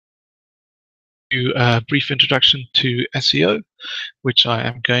a brief introduction to SEO, which I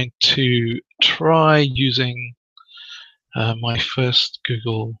am going to try using my first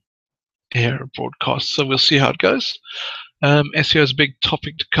Google Air broadcast. So we'll see how it goes. SEO is a big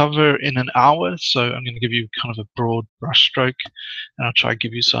topic to cover in an hour, so I'm going to give you kind of a broad brushstroke, and I'll try to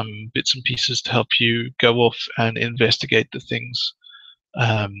give you some bits and pieces to help you go off and investigate the things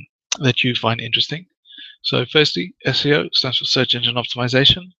that you find interesting. So firstly, SEO stands for search engine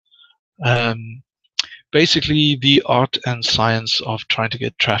optimization. Basically the art and science of trying to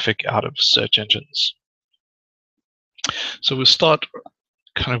get traffic out of search engines. So we'll start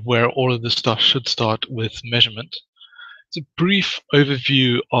kind of where all of this stuff should start, with measurement. It's a brief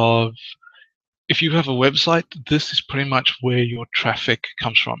overview of, if you have a website, this is pretty much where your traffic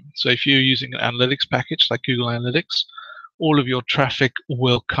comes from. So if you're using an analytics package like Google Analytics, all of your traffic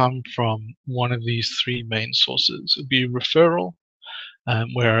will come from one of these three main sources. It would be referral,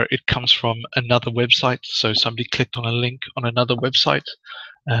 where it comes from another website. So somebody clicked on a link on another website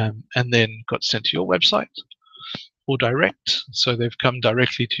and then got sent to your website. Or direct, so they've come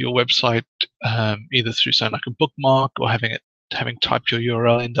directly to your website, either through something like a bookmark or having typed your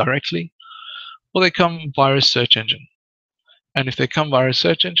URL in directly, or they come via a search engine. And if they come via a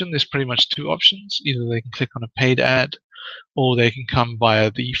search engine, there's pretty much two options. Either they can click on a paid ad, or they can come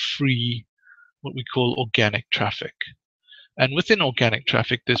via the free, what we call organic traffic. And within organic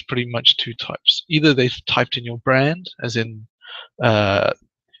traffic, there's pretty much two types. Either they've typed in your brand, as in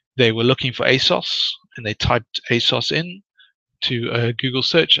they were looking for ASOS, and they typed ASOS in to a Google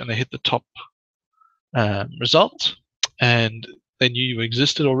search, and they hit the top result, and they knew you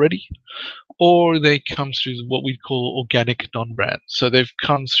existed already. Or they come through what we call organic non-brand. So they've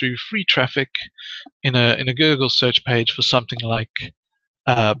come through free traffic in a Google search page for something like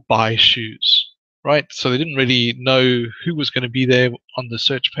buy shoes, right? So they didn't really know who was going to be there on the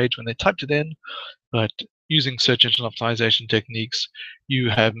search page when they typed it in, but using search engine optimization techniques, you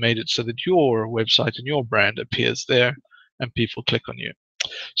have made it so that your website and your brand appears there and people click on you.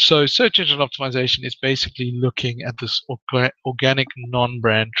 So search engine optimization is basically looking at this organic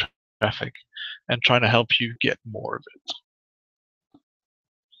non-brand traffic and trying to help you get more of it.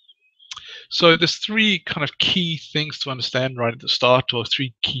 So there's three kind of key things to understand right at the start, or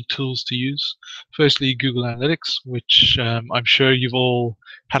three key tools to use. Firstly, Google Analytics, which I'm sure you've all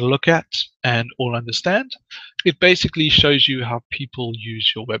had a look at and all understand. It basically shows you how people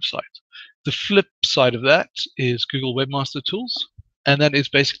use your website. The flip side of that is Google Webmaster Tools, and that is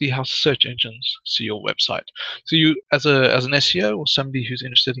basically how search engines see your website. So you, as an SEO or somebody who's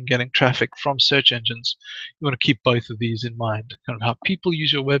interested in getting traffic from search engines, you want to keep both of these in mind, kind of how people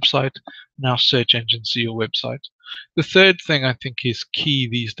use your website and how search engines see your website. The third thing I think is key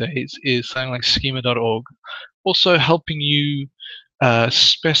these days is something like schema.org, also helping you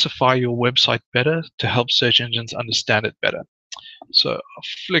specify your website better to help search engines understand it better. So I'll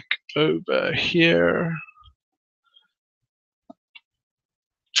flick over here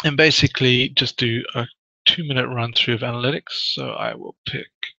and basically just do a 2-minute run through of analytics. So I will pick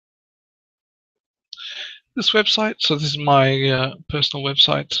this website. So this is my personal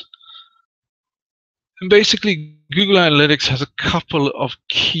website. And basically, Google Analytics has a couple of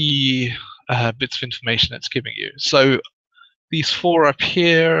key bits of information it's giving you. So these four up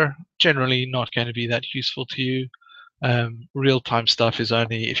here, generally not going to be that useful to you. Real-time stuff is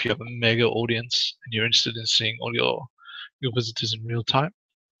only if you have a mega audience and you're interested in seeing all your visitors in real time.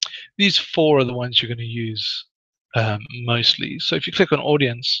 These four are the ones you're going to use mostly. So if you click on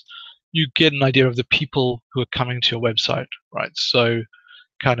audience, you get an idea of the people who are coming to your website, right? So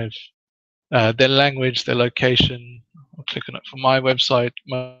kind of their language, their location. I'll click on it for my website.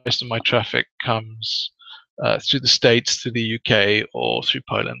 Most of my traffic comes through the States, through the UK, or through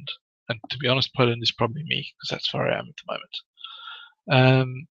Poland. And to be honest, Poland is probably me, because that's where I am at the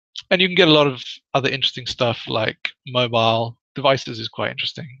moment. And you can get a lot of other interesting stuff like mobile devices is quite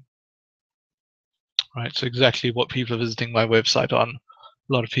interesting. Right, so exactly what people are visiting my website on.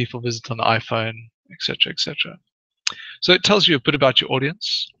 A lot of people visit on the iPhone, etc., etc. So it tells you a bit about your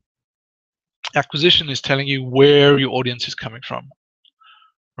audience. Acquisition is telling you where your audience is coming from.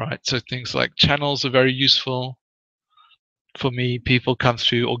 Right, so things like channels are very useful. For me, people come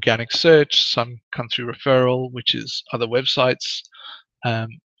through organic search, some come through referral, which is other websites.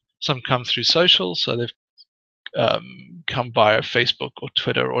 Some come through social, so they've come via Facebook or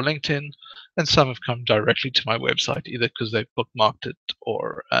Twitter or LinkedIn, and some have come directly to my website, either because they've bookmarked it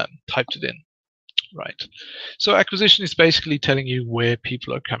or typed it in. Right. So acquisition is basically telling you where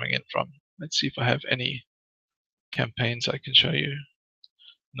people are coming in from. Let's see if I have any campaigns I can show you.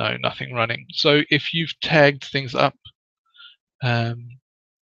 No, nothing running. So if you've tagged things up,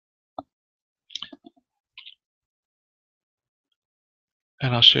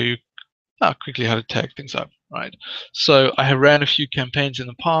 and I'll show you quickly how to tag things up, right? So I have ran a few campaigns in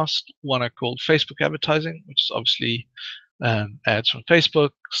the past. One I called Facebook advertising, which is obviously ads from Facebook,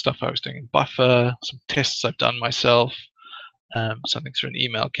 stuff I was doing in Buffer, some tests I've done myself, something through an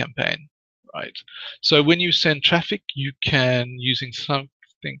email campaign, right? So when you send traffic, you can, using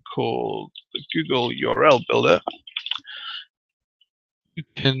something called the Google URL Builder, you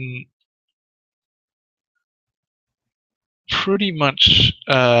can pretty much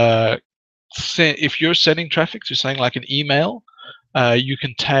if you're sending traffic to something like an email, you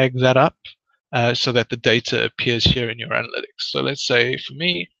can tag that up so that the data appears here in your analytics. So let's say for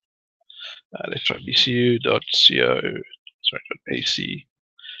me, let's try bcu.ac.uk.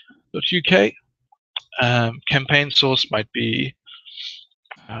 Campaign source might be,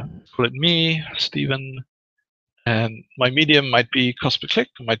 call it me, Stephen, and my medium might be cost per click,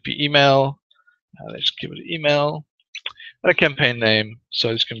 might be email. Let's give it an email. And a campaign name,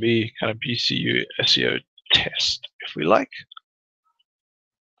 so this can be kind of BCU SEO test if we like.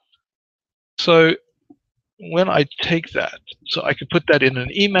 So when I take that, so I can put that in an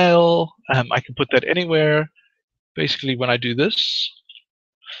email, I can put that anywhere. Basically, when I do this,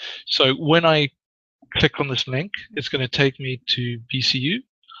 so when I click on this link, it's going to take me to BCU,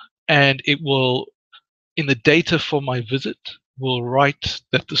 and it will, in the data for my visit, will write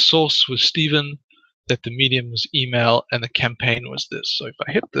that the source was Stephen, that the medium was email, and the campaign was this. So if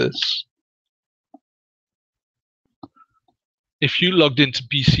I hit this, if you logged into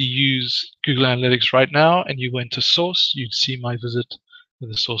BCU's Google Analytics right now and you went to source, you'd see my visit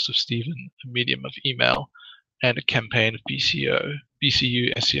with a source of Stephen, a medium of email, and a campaign of BCU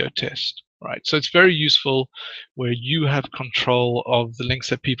SEO test. Right. So it's very useful where you have control of the links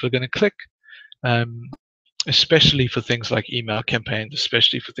that people are going to click, especially for things like email campaigns,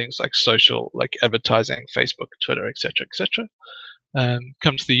 especially for things like social, like advertising, Facebook, Twitter, etc., etc.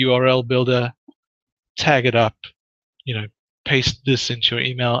 Come to the URL builder, tag it up, paste this into your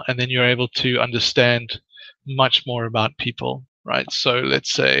email, and then you're able to understand much more about people, right? So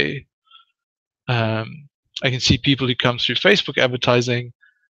let's say I can see people who come through Facebook advertising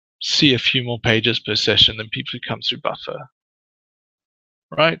see a few more pages per session than people who come through Buffer,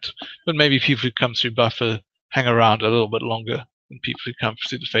 right? But maybe people who come through Buffer hang around a little bit longer than people who come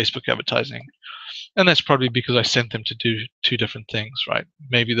through the Facebook advertising. And that's probably because I sent them to do two different things, right?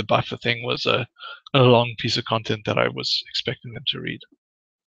 Maybe the Buffer thing was a long piece of content that I was expecting them to read.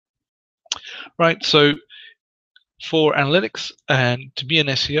 Right, so for analytics and to be an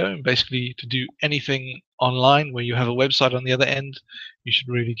SEO and basically to do anything online where you have a website on the other end, you should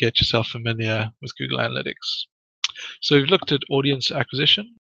really get yourself familiar with Google Analytics. So we've looked at audience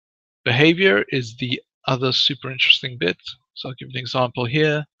acquisition. Behavior is the other super interesting bit. So I'll give you an example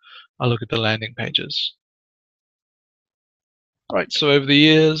here. I'll look at the landing pages. Right, so over the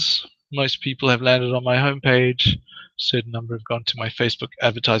years, most people have landed on my homepage. A certain number have gone to my Facebook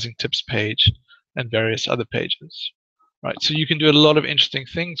advertising tips page and various other pages. Right, so you can do a lot of interesting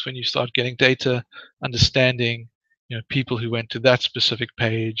things when you start getting data, understanding, people who went to that specific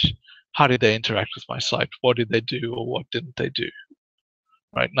page, how did they interact with my site, what did they do or what didn't they do.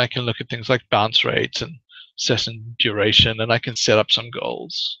 Right, and I can look at things like bounce rates and session duration, and I can set up some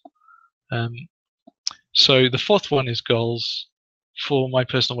goals. So the fourth one is goals. For my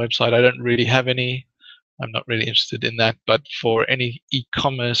personal website, I don't really have any. I'm not really interested in that, but for any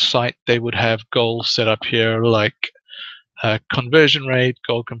e-commerce site, they would have goals set up here like conversion rate,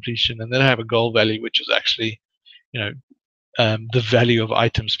 goal completion, and then I have a goal value, which is actually, the value of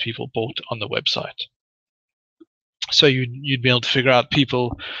items people bought on the website. So you'd be able to figure out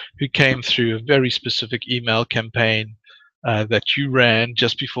people who came through a very specific email campaign that you ran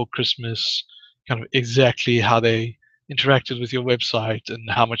just before Christmas, kind of exactly how they interacted with your website and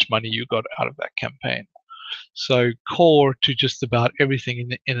how much money you got out of that campaign. So core to just about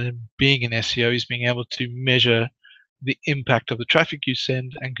everything in being an SEO is being able to measure the impact of the traffic you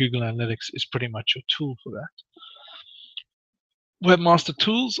send, and Google Analytics is pretty much your tool for that. Webmaster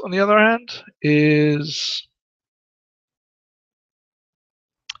Tools, on the other hand, is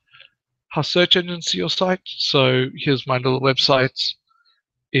how search engines see your site. So here's my little website.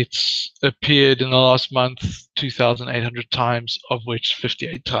 It's appeared in the last month 2,800 times, of which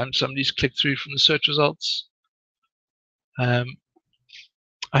 58 times somebody's clicked through from the search results. I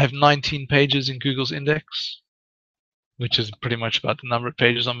have 19 pages in Google's index, which is pretty much about the number of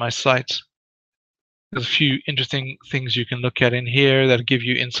pages on my site. There's a few interesting things you can look at in here that give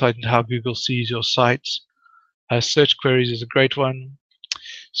you insight into how Google sees your sites. Search queries is a great one.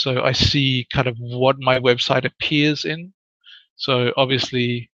 So I see kind of what my website appears in. So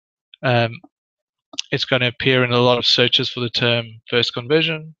obviously, It's going to appear in a lot of searches for the term first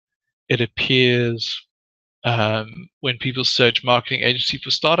conversion. It appears when people search marketing agency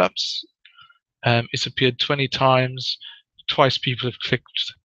for startups. It's appeared 20 times. Twice people have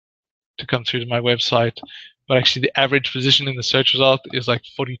clicked to come through to my website. But actually, the average position in the search result is like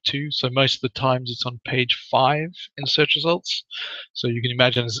 42. So most of the times it's on page 5 in search results. So you can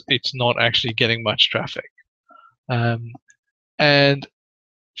imagine it's not actually getting much traffic. And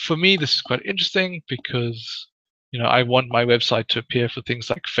for me, this is quite interesting because I want my website to appear for things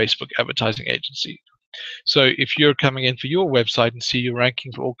like Facebook advertising agency. So if you're coming in for your website and see you're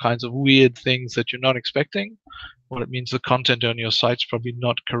ranking for all kinds of weird things that you're not expecting, well, it means the content on your site's probably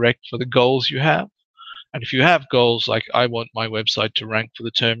not correct for the goals you have. And if you have goals like I want my website to rank for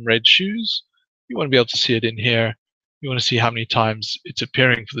the term red shoes, you want to be able to see it in here. You want to see how many times it's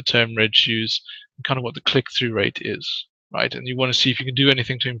appearing for the term red shoes and kind of what the click-through rate is, right? And you want to see if you can do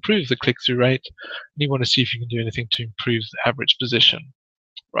anything to improve the click-through rate. And you want to see if you can do anything to improve the average position,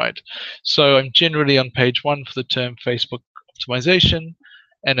 right? So I'm generally on page 1 for the term Facebook optimization.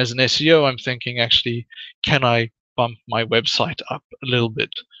 And as an SEO, I'm thinking, actually, can I bump my website up a little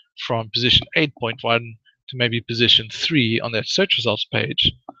bit from position 8.1 to maybe position 3 on that search results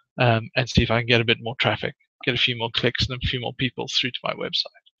page, and see if I can get a bit more traffic, get a few more clicks and a few more people through to my website.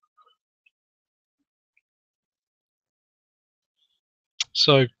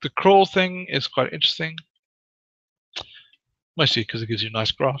 So the crawl thing is quite interesting, mostly because it gives you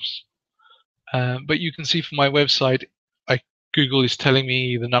nice graphs. But you can see from my website, Google is telling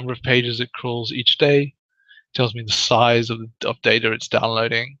me the number of pages it crawls each day, it tells me the size of data it's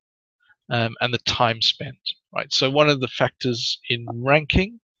downloading, and the time spent, right? So one of the factors in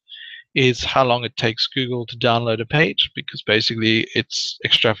ranking is how long it takes Google to download a page, because basically it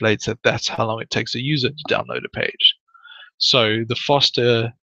extrapolates that that's how long it takes a user to download a page. So the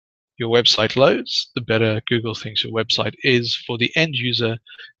faster your website loads, the better Google thinks your website is for the end user,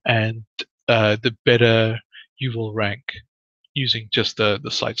 and the better you will rank using just the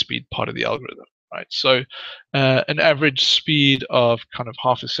site speed part of the algorithm, right? So an average speed of kind of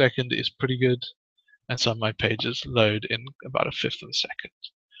half a second is pretty good, and some of my pages load in about a fifth of a second.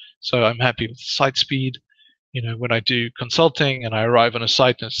 So I'm happy with the site speed. When I do consulting and I arrive on a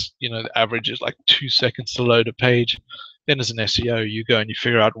site and the average is like 2 seconds to load a page, then as an SEO, you go and you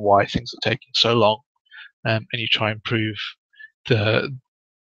figure out why things are taking so long, and you try and improve the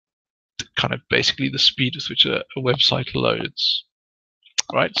kind of basically the speed with which a website loads,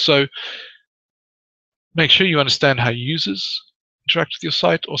 right? So make sure you understand how users interact with your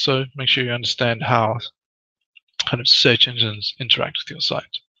site. Also, make sure you understand how kind of search engines interact with your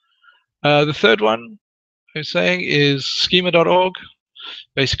site. The third one I'm saying is schema.org.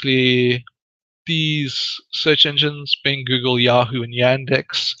 Basically, these search engines, Bing, Google, Yahoo, and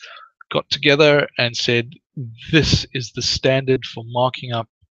Yandex, got together and said, this is the standard for marking up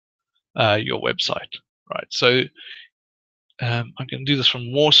your website, right? So I'm going to do this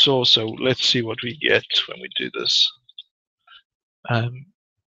from Warsaw, so let's see what we get when we do this.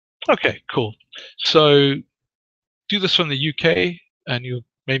 Okay, cool. So do this from the UK, and you'll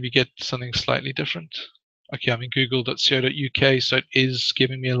maybe get something slightly different. Okay, I'm in google.co.uk, so it is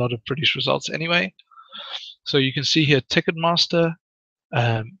giving me a lot of British results anyway. So you can see here, Ticketmaster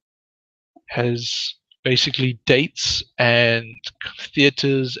has basically dates and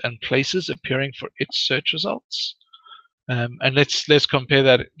theaters and places appearing for its search results. And let's compare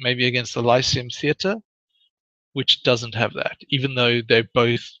that maybe against the Lyceum Theatre, which doesn't have that, even though they're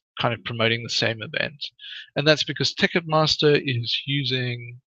both kind of promoting the same event. And that's because Ticketmaster is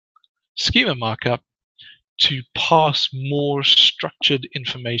using schema markup to pass more structured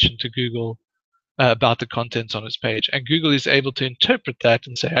information to Google about the contents on its page. And Google is able to interpret that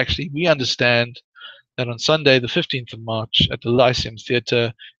and say, actually, we understand that on Sunday, the 15th of March at the Lyceum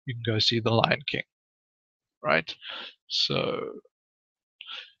Theatre, you can go see The Lion King, right? So,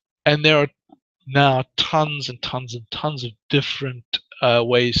 and there are now tons and tons and tons of different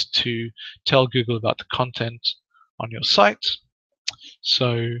ways to tell Google about the content on your site.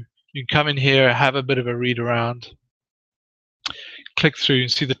 So you can come in here, have a bit of a read around, click through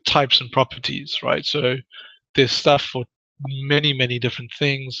and see the types and properties, right? So there's stuff for many, many different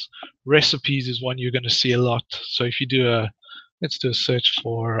things. Recipes is one you're going to see a lot. So if you do let's do a search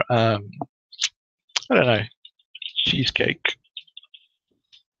for, I don't know, cheesecake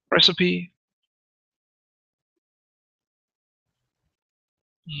recipe.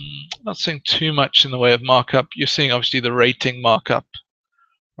 Not seeing too much in the way of markup. You're seeing obviously the rating markup,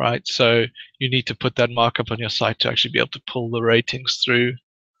 right? So you need to put that markup on your site to actually be able to pull the ratings through.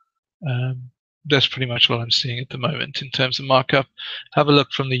 that's pretty much what I'm seeing at the moment in terms of markup. Have a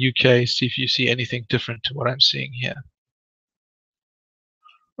look from the UK, see if you see anything different to what I'm seeing here.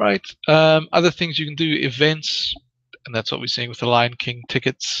 Right. Other things you can do, events, and that's what we're seeing with the Lion King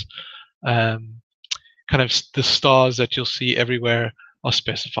tickets. Kind of the stars that you'll see everywhere are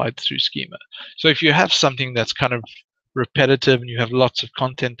specified through Schema. So if you have something that's kind of repetitive and you have lots of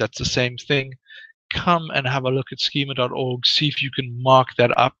content that's the same thing, come and have a look at schema.org, see if you can mark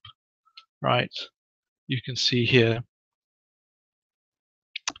that up, right? You can see here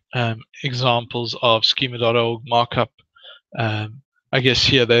examples of schema.org markup. I guess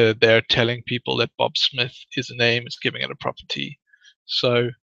here they're telling people that Bob Smith is a name, it's giving it a property. So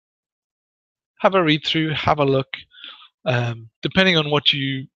have a read through, have a look. Depending on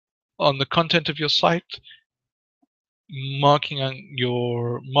on the content of your site, marking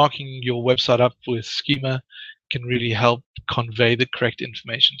your website up with Schema can really help convey the correct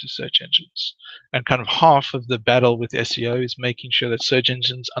information to search engines. And kind of half of the battle with SEO is making sure that search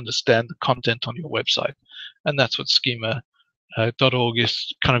engines understand the content on your website. And that's what schema.org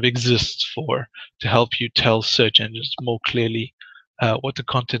is kind of exists for, to help you tell search engines more clearly what the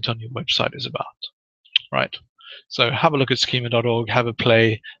content on your website is about. Right. So have a look at schema.org, have a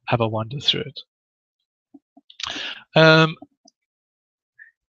play, have a wander through it. I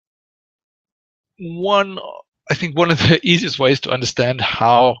think one of the easiest ways to understand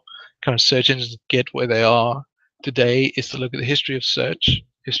how kind of search engines get where they are today is to look at the history of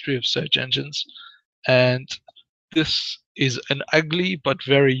search engines. And this is an ugly but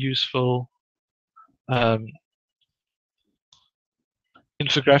very useful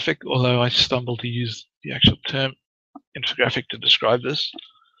infographic, although I stumbled to use the actual term infographic to describe this.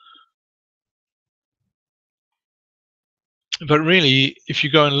 But really, if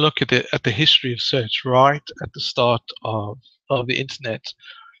you go and look at the history of search right at the start of the internet,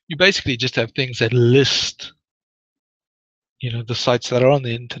 you basically just have things that list, the sites that are on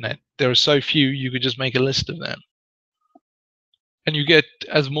the internet. There are so few, you could just make a list of them. And you get,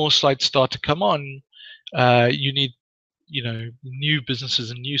 as more sites start to come on, you need, new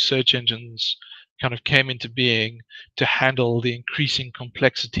businesses and new search engines kind of came into being to handle the increasing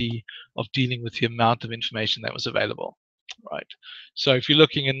complexity of dealing with the amount of information that was available. Right. So if you're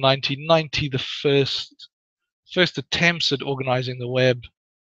looking in 1990, the first attempts at organizing the web,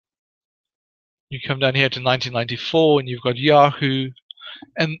 you come down here to 1994 and you've got Yahoo.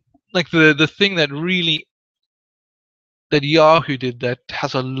 And like the thing that Yahoo did that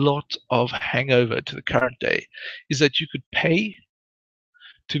has a lot of hangover to the current day is that you could pay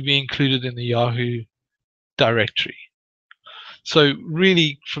to be included in the Yahoo directory. So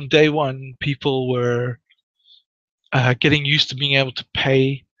really from day one, people were getting used to being able to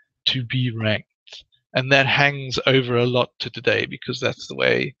pay to be ranked. And that hangs over a lot to today because that's the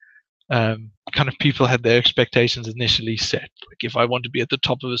way kind of people had their expectations initially set. Like if I want to be at the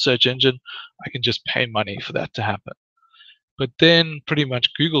top of a search engine, I can just pay money for that to happen. But then pretty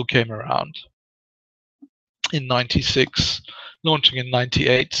much Google came around in 96, launching in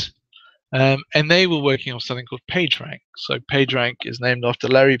 98. And they were working on something called PageRank. So PageRank is named after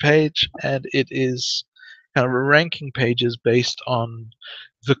Larry Page, and it is kind of ranking pages based on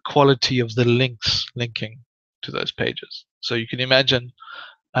the quality of the links linking to those pages. So you can imagine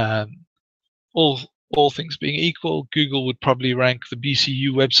all things being equal, Google would probably rank the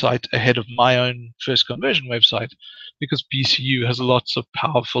BCU website ahead of my own first conversion website because BCU has lots of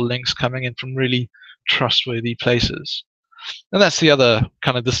powerful links coming in from really trustworthy places. And that's the other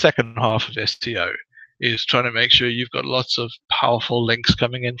kind of the second half of SEO, is trying to make sure you've got lots of powerful links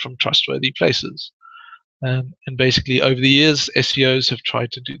coming in from trustworthy places. And basically over the years, SEOs have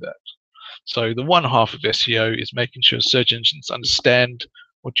tried to do that. So the one half of SEO is making sure search engines understand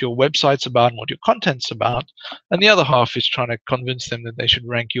what your website's about and what your content's about. And the other half is trying to convince them that they should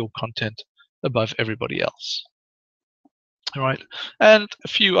rank your content above everybody else. All right. And a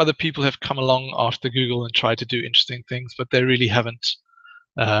few other people have come along after Google and tried to do interesting things, but they really haven't.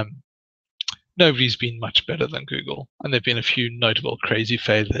 Nobody's been much better than Google. And there have been a few notable crazy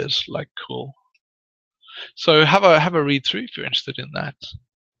failures like Cool. So have a read through if you're interested in that.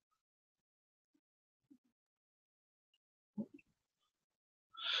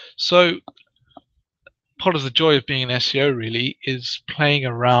 So part of the joy of being an SEO really is playing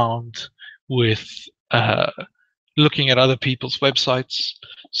around with looking at other people's websites.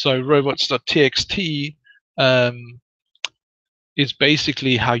 So robots.txt is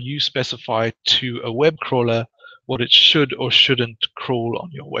basically how you specify to a web crawler what it should or shouldn't crawl on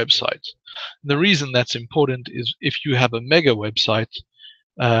your website. And the reason that's important is if you have a mega website,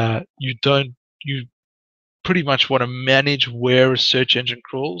 you pretty much want to manage where a search engine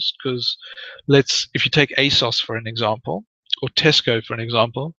crawls, because if you take ASOS for an example, or Tesco for an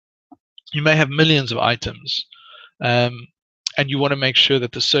example, you may have millions of items, and you want to make sure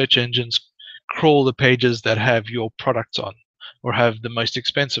that the search engines crawl the pages that have your products on, or have the most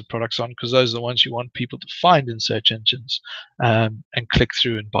expensive products on, because those are the ones you want people to find in search engines and click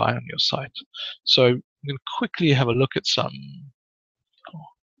through and buy on your site. So I'm going to quickly have a look at some.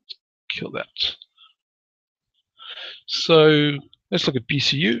 Kill that. So let's look at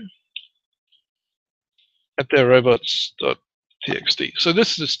BCU at their robots.txt. So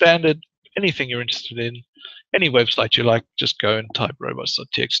this is a standard, anything you're interested in, any website you like, just go and type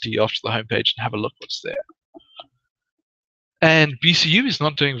robots.txt after the homepage and have a look what's there. And BCU is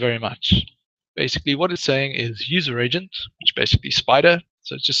not doing very much. Basically what it's saying is user agent, which basically spider.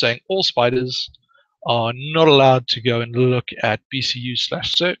 So it's just saying all spiders are not allowed to go and look at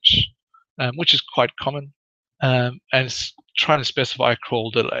BCU/search, which is quite common. And it's trying to specify a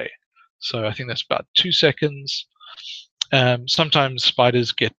crawl delay. So I think that's about 2 seconds. Sometimes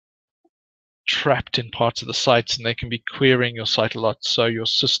spiders get trapped in parts of the sites and they can be querying your site a lot. So your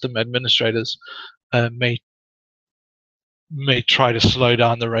system administrators may try to slow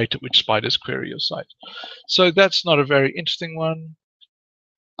down the rate at which spiders query your site. So that's not a very interesting one.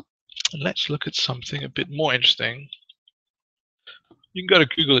 And let's look at something a bit more interesting. You can go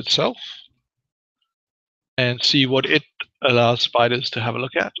to Google itself and see what it allows spiders to have a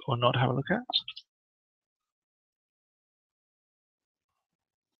look at or not have a look at.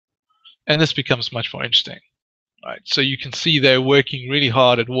 And this becomes much more interesting, right? So you can see they're working really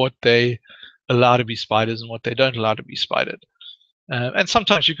hard at what they allow to be spiders and what they don't allow to be spidered. And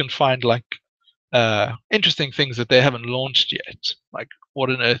sometimes you can find like interesting things that they haven't launched yet, like what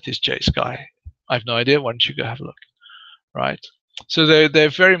on earth is JSky? I have no idea. Why don't you go have a look, right? So they're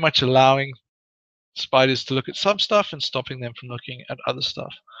very much allowing spiders to look at some stuff and stopping them from looking at other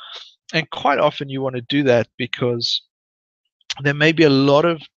stuff. And quite often you want to do that because there may be a lot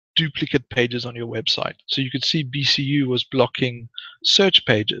of duplicate pages on your website. So you could see BCU was blocking search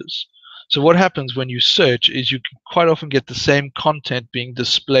pages. So what happens when you search is you can quite often get the same content being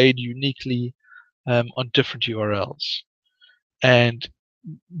displayed uniquely on different URLs. And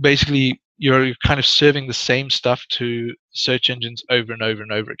basically you're kind of serving the same stuff to search engines over and over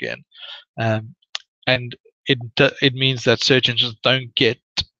and over again. And it means that search engines don't get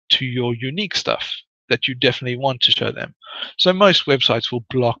to your unique stuff that you definitely want to show them. So most websites will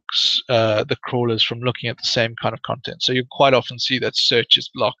block the crawlers from looking at the same kind of content. So you quite often see that search is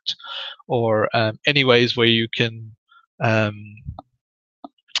blocked, or any ways where you can kind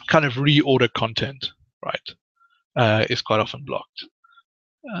of reorder content, right, is quite often blocked.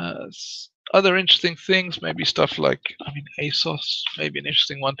 Other interesting things, maybe stuff like, I mean, ASOS, maybe an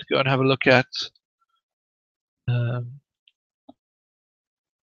interesting one to go and have a look at.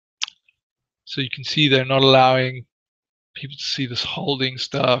 So you can see they're not allowing people to see this holding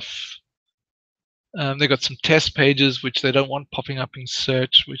stuff. They've got some test pages which they don't want popping up in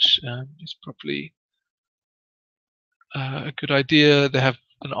search, which is probably a good idea. They have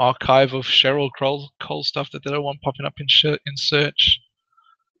an archive of Sheryl Cole stuff that they don't want popping up in search.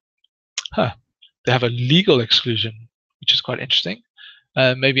 They have a legal exclusion, which is quite interesting.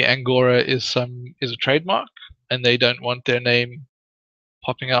 Maybe Angora is a trademark, and they don't want their name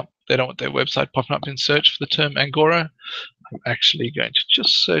popping up. They don't want their website popping up in search for the term Angora. I'm actually going to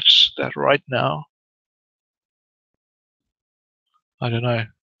just search that right now. I don't know.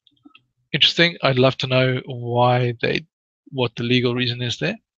 Interesting. I'd love to know why what the legal reason is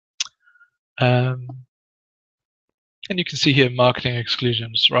there. And you can see here marketing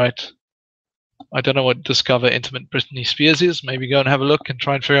exclusions, right? I don't know what Discover Intimate Britney Spears is. Maybe go and have a look and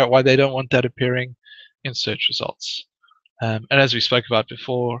try and figure out why they don't want that appearing in search results. And as we spoke about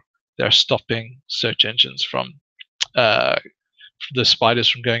before, they're stopping search engines from the spiders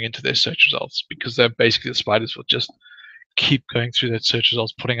from going into their search results, because they're basically, the spiders will just keep going through that search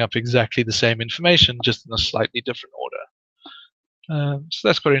results, putting up exactly the same information, just in a slightly different order. So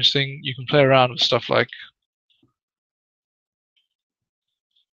that's quite interesting. You can play around with stuff like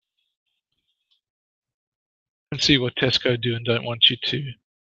and see what Tesco do and don't want you to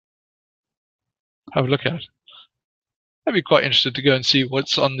have a look at. I'd be quite interested to go and see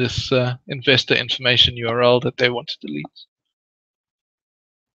what's on this investor information URL that they want to delete.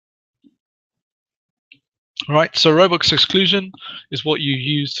 All right, so Roblox exclusion is what you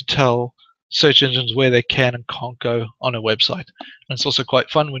use to tell search engines where they can and can't go on a website. And it's also quite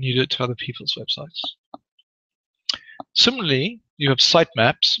fun when you do it to other people's websites. Similarly, you have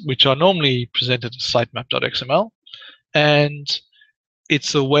sitemaps, which are normally presented as sitemap.xml. And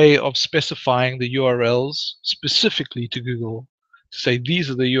it's a way of specifying the URLs specifically to Google to say these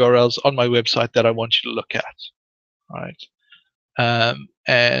are the URLs on my website that I want you to look at, right?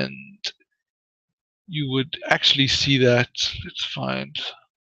 And you would actually see that. Let's find.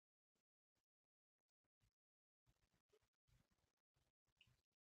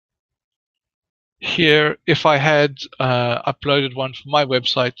 Here, if I had uploaded one from my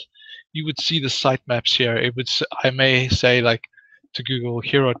website, you would see the sitemaps here. It would. I may say like to Google,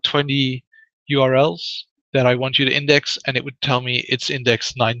 here are 20 URLs that I want you to index, and it would tell me it's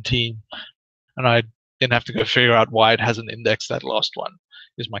index 19, and I then have to go figure out why it hasn't indexed that last one.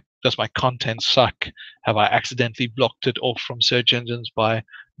 Does my content suck? Have I accidentally blocked it off from search engines by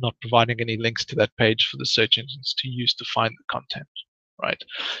not providing any links to that page for the search engines to use to find the content, right?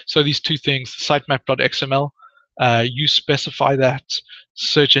 So these two things, sitemap.xml, you specify that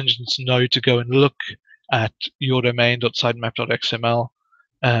search engines know to go and look at your domain.sitemap.xml,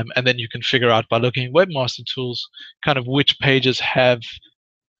 and then you can figure out by looking at Webmaster Tools kind of which pages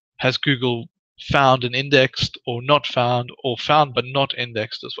has Google found and indexed, or not found, or found but not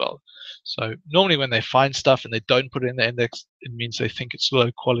indexed as well. So normally when they find stuff and they don't put it in the index, it means they think it's low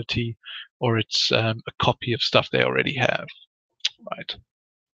quality, or it's a copy of stuff they already have, right?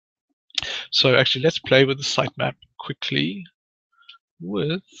 So actually, let's play with the sitemap quickly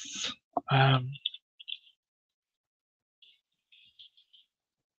with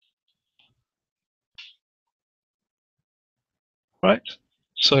right.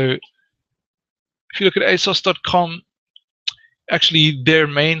 So if you look at ASOS.com, actually their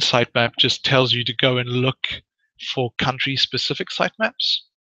main sitemap just tells you to go and look for country-specific sitemaps.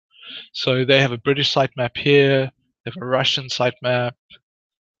 So they have a British sitemap here, they have a Russian sitemap,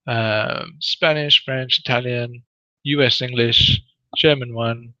 Spanish, French, Italian, US English, German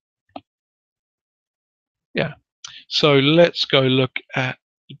one. Yeah. So let's go look at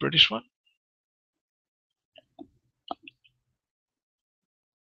the British one.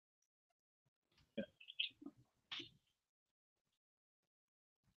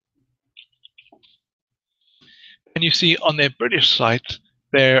 And you see on their British site,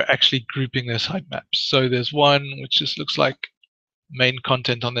 they're actually grouping their sitemaps. So there's one which just looks like main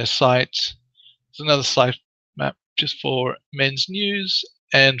content on their site. There's another sitemap just for men's news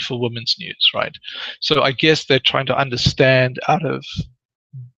and for women's news, right? So I guess they're trying to understand out of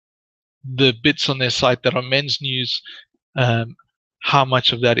the bits on their site that are men's news, how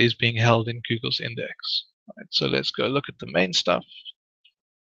much of that is being held in Google's index. Right? So let's go look at the main stuff.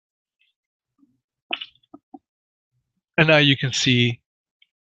 And now you can see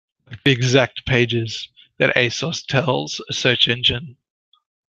the exact pages that ASOS tells a search engine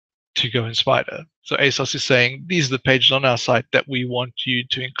to go and spider. So ASOS is saying, these are the pages on our site that we want you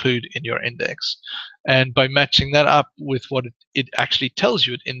to include in your index. And by matching that up with what it actually tells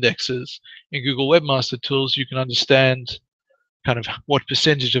you it indexes in Google Webmaster Tools, you can understand kind of what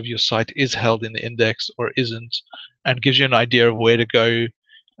percentage of your site is held in the index or isn't, and gives you an idea of where to go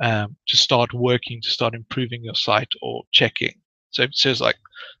to start working, to start improving your site or checking. So if it says like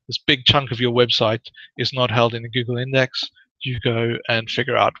this big chunk of your website is not held in the Google index, you go and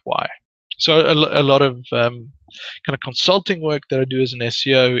figure out why. So a lot of kind of consulting work that I do as an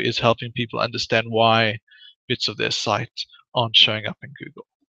SEO is helping people understand why bits of their site aren't showing up in Google,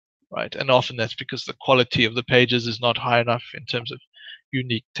 right? And often that's because the quality of the pages is not high enough in terms of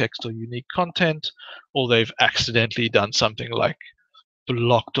unique text or unique content, or they've accidentally done something like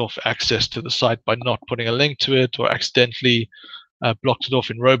blocked off access to the site by not putting a link to it, or accidentally blocked it off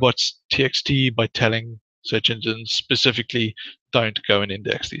in robots.txt by telling search engines specifically don't go and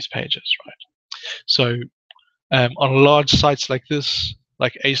index these pages, right? So on large sites like this,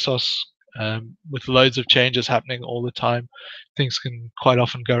 like ASOS, with loads of changes happening all the time, things can quite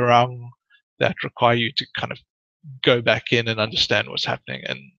often go wrong that require you to kind of go back in and understand what's happening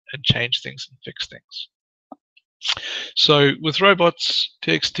and change things and fix things. So with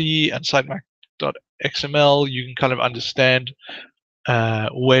robots.txt and sitemap.xml, you can kind of understand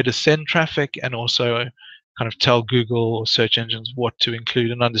where to send traffic, and also kind of tell Google or search engines what to include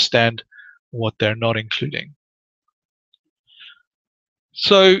and understand what they're not including.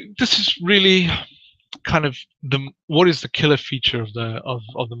 So this is really kind of what is the killer feature of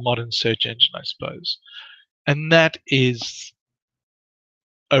the modern search engine, I suppose, and that is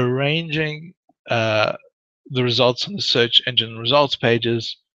arranging the results on the search engine results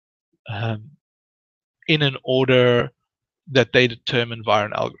pages in an order that they determine via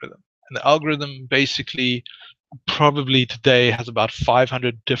an algorithm. And the algorithm basically probably today has about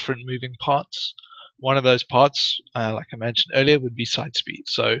 500 different moving parts. One of those parts, like I mentioned earlier, would be site speed.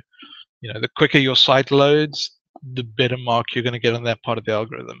 So, you know, the quicker your site loads, the better mark you're going to get on that part of the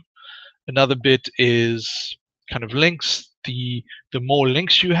algorithm. Another bit is kind of links. The more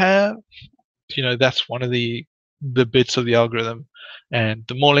links you have, that's one of the bits of the algorithm, and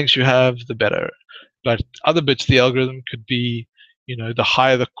the more links you have, the better. But other bits of the algorithm could be, the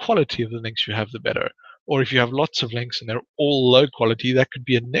higher the quality of the links you have, the better. Or if you have lots of links and they're all low quality, that could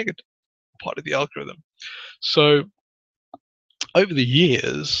be a negative part of the algorithm. So over the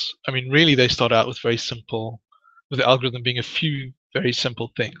years, I mean, really, they start out with with the algorithm being a few very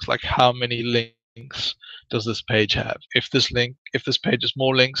simple things, like how many links does this page have? If this page has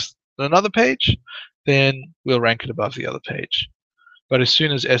more links than another page, then we'll rank it above the other page. But as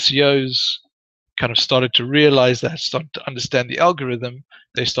soon as SEOs kind of started to realize that, started to understand the algorithm,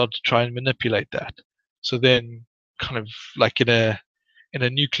 they started to try and manipulate that. So then, kind of like in a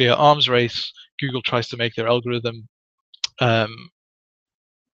nuclear arms race, Google tries to make their algorithm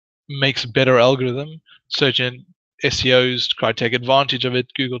makes a better algorithm. Search engine SEOs try to take advantage of it.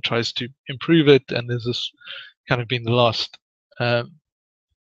 Google tries to improve it, and there's this kind of been the last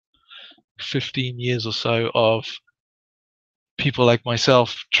 15 years or so of people like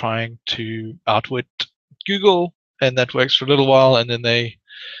myself trying to outwit Google, and that works for a little while, and then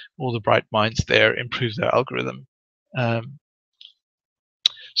all the bright minds there improve their algorithm.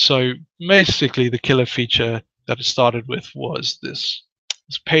 So basically, the killer feature that it started with was this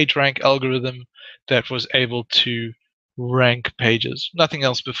PageRank algorithm that was able to rank pages. Nothing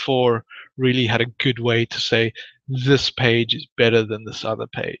else before really had a good way to say this page is better than this other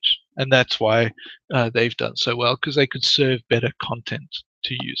page. And that's why they've done so well, because they could serve better content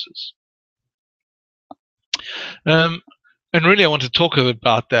to users. And really, I want to talk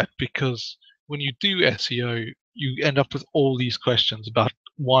about that, because when you do SEO, you end up with all these questions about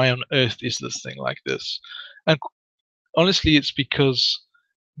why on earth is this thing like this? And honestly, it's because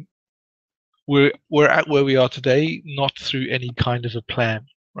we're at where we are today, not through any kind of a plan,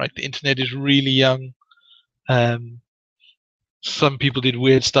 right? The internet is really young. Some people did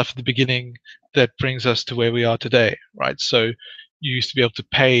weird stuff at the beginning that brings us to where we are today, right? So you used to be able to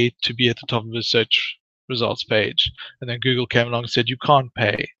pay to be at the top of a search results page, and then Google came along and said you can't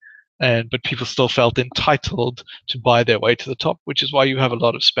pay, but people still felt entitled to buy their way to the top, which is why you have a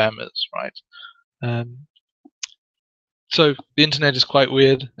lot of spammers, right? So the internet is quite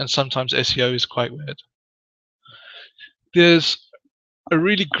weird, and sometimes SEO is quite weird. There's a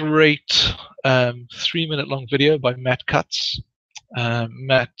really great 3-minute long video by Matt Cutts.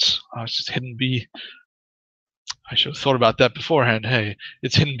 Matt, it's just hidden I should have thought about that beforehand. Hey,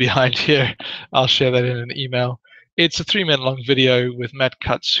 it's hidden behind here. I'll share that in an email. It's a 3-minute long video with Matt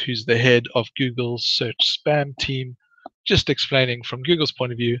Cutts, who's the head of Google's search spam team, just explaining from Google's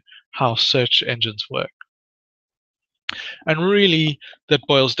point of view how search engines work. And really, that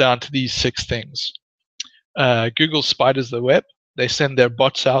boils down to these 6 things. Google spiders the web. They send their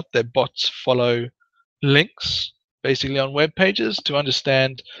bots out. Their bots follow links, basically on web pages, to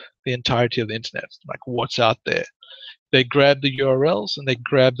understand the entirety of the internet, like what's out there. They grab the URLs and they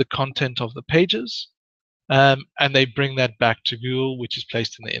grab the content of the pages, and they bring that back to Google, which is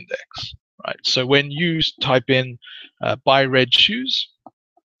placed in the index. Right. So when you type in buy red shoes,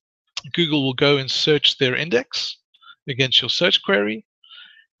 Google will go and search their index against your search query.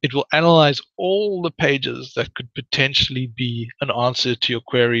 It will analyze all the pages that could potentially be an answer to your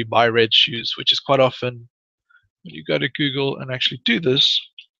query, buy red shoes, which is quite often when you go to Google and actually do this,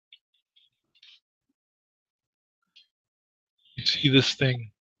 you see this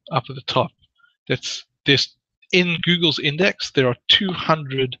thing up at the top. That's this in Google's index. There are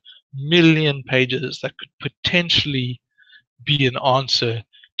 200 million pages that could potentially be an answer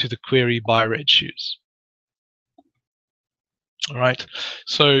to the query buy red shoes. All right.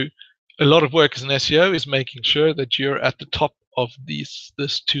 So a lot of work as an SEO is making sure that you're at the top of this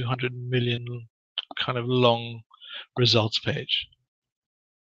 200 million kind of long results page.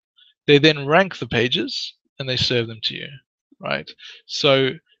 They then rank the pages and they serve them to you, right?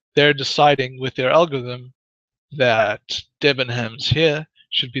 So they're deciding with their algorithm that Debenhams here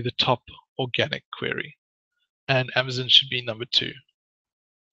should be the top organic query, and Amazon should be number 2.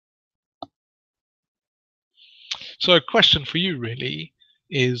 So a question for you really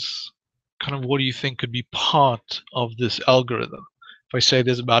is kind of what do you think could be part of this algorithm? If I say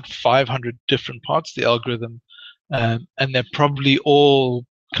there's about 500 different parts of the algorithm, and they're probably all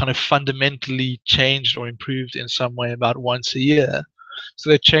kind of fundamentally changed or improved in some way about once a year. So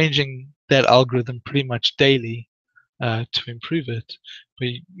they're changing that algorithm pretty much daily to improve it. But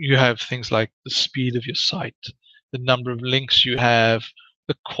you have things like the speed of your site, the number of links you have,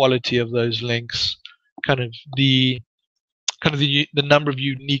 the quality of those links, kind of the number of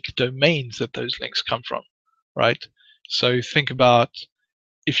unique domains that those links come from. right? So think about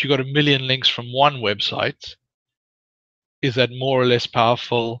if you got 1 million links from one website, is that more or less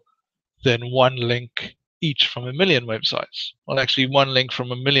powerful than one link each from 1 million websites? Well, actually, one link from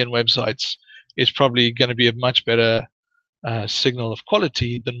 1 million websites is probably going to be a much better signal of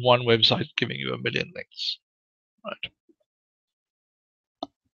quality than one website giving you 1 million links, right?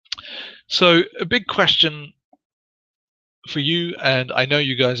 So a big question for you, and I know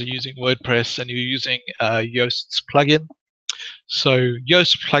you guys are using WordPress and you're using Yoast's plugin. So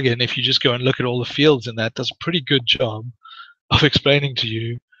Yoast plugin, if you just go and look at all the fields in that, does a pretty good job of explaining to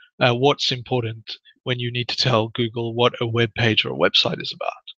you what's important when you need to tell Google what a web page or a website is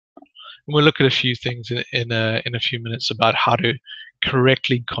about. And we'll look at a few things in a few minutes about how to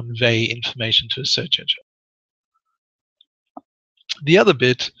correctly convey information to a search engine. The other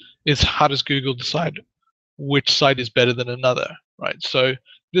bit is, how does Google decide which site is better than another, right? So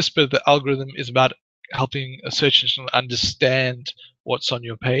this bit of the algorithm is about helping a search engine understand what's on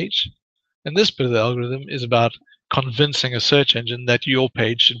your page. And this bit of the algorithm is about convincing a search engine that your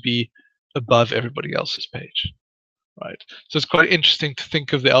page should be above everybody else's page, right? So it's quite interesting to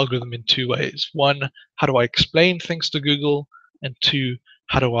think of the algorithm in two ways. One, how do I explain things to Google? And two,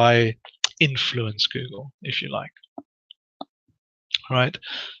 how do I influence Google, if you like, right?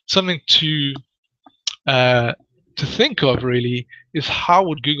 Something to think of really is, how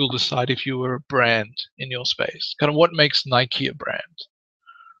would Google decide if you were a brand in your space? Kind of what makes Nike a brand,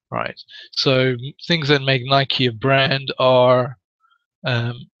 right? So things that make Nike a brand are,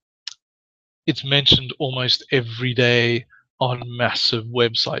 it's mentioned almost every day on massive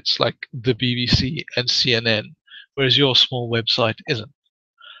websites like the BBC and CNN, whereas your small website isn't.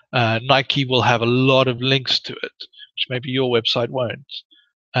 Nike will have a lot of links to it, which maybe your website won't.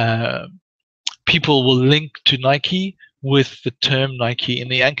 People will link to Nike with the term Nike in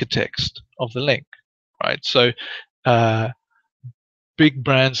the anchor text of the link, right? So big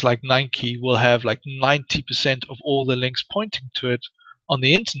brands like Nike will have like 90% of all the links pointing to it on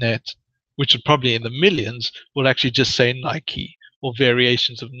the internet, which are probably in the millions, will actually just say Nike or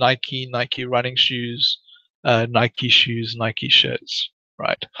variations of Nike, Nike running shoes, Nike shoes, Nike shirts,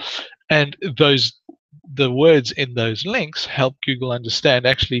 right? And the words in those links help Google understand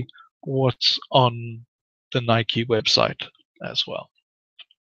actually what's on the Nike website as well.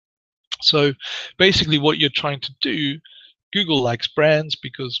 So basically what you're trying to do, Google likes brands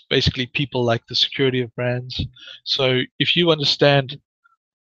because basically people like the security of brands. So if you understand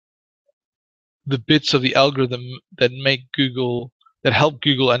the bits of the algorithm that help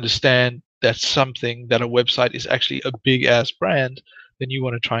Google understand that something, that a website is actually a big ass brand, then you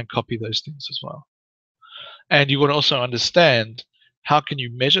want to try and copy those things as well. And you want to also understand, how can you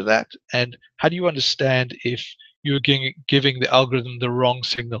measure that, and how do you understand if you're giving the algorithm the wrong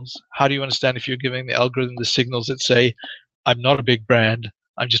signals? How do you understand if you're giving the algorithm the signals that say, I'm not a big brand,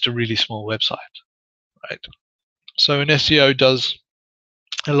 I'm just a really small website, right? So an SEO does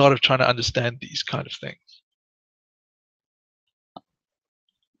a lot of trying to understand these kind of things.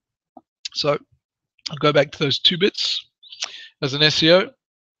 So I'll go back to those two bits. As an SEO,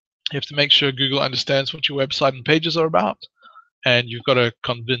 you have to make sure Google understands what your website and pages are about, and you've got to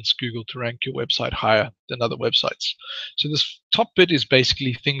convince Google to rank your website higher than other websites. So this top bit is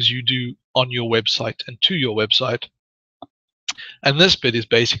basically things you do on your website and to your website. And this bit is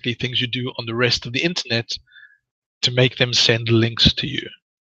basically things you do on the rest of the internet to make them send links to you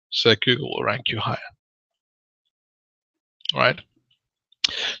so that Google will rank you higher. All right.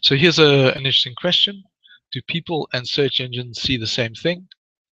 So here's an interesting question. Do people and search engines see the same thing?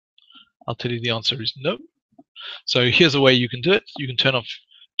 I'll tell you the answer is no. So here's a way you can do it. You can turn off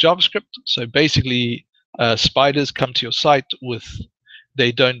JavaScript. So basically, spiders come to your site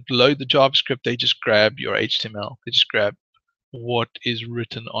they don't load the JavaScript, they just grab your HTML. They just grab what is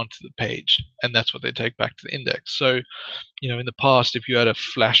written onto the page, and that's what they take back to the index. So, in the past, if you had a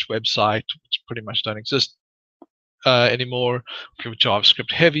Flash website, which pretty much don't exist anymore, if you have a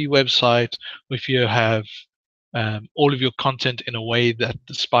JavaScript heavy website, if you have all of your content in a way that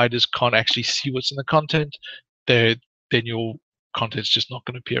the spiders can't actually see what's in the content, then your content's just not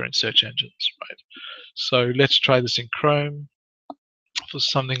going to appear in search engines, right? So let's try this in Chrome for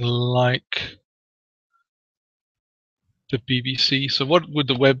something like the BBC. So what would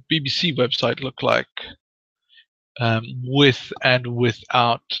the BBC website look like with and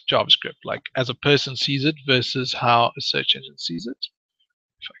without JavaScript, like as a person sees it versus how a search engine sees it?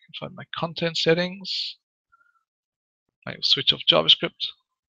 If I can find my content settings, I will switch off JavaScript.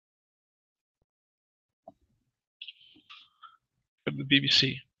 Go to the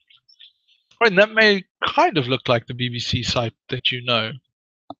BBC. Right, and that may kind of look like the BBC site that you know.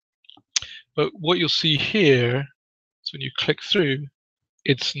 But what you'll see here is when you click through,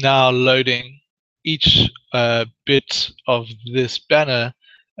 it's now loading each bit of this banner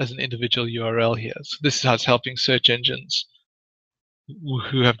as an individual URL here. So this is how it's helping search engines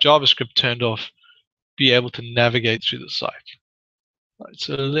who have JavaScript turned off be able to navigate through the site. Right,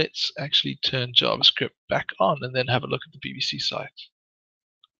 so let's actually turn JavaScript back on and then have a look at the BBC site.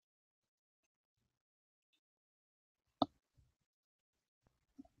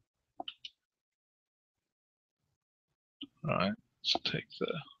 All right, let's take the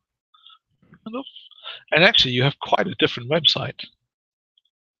off. And actually, you have quite a different website.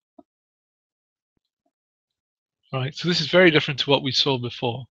 Right, so this is very different to what we saw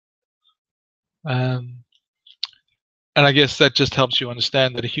before. And I guess that just helps you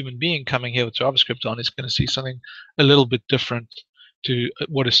understand that a human being coming here with JavaScript on is going to see something a little bit different to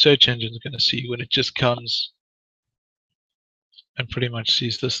what a search engine is going to see when it just comes and pretty much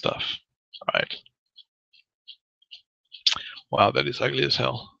sees this stuff. Right. Wow, that is ugly as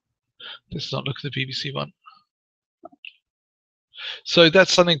hell. Let's not look at the BBC one. So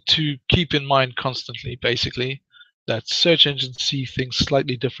that's something to keep in mind constantly, basically, that search engines see things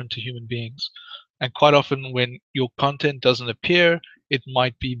slightly different to human beings. And quite often when your content doesn't appear, it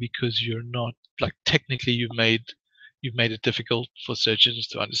might be because you're not, like, technically you've made it difficult for search engines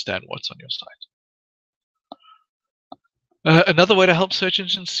to understand what's on your site. Another way to help search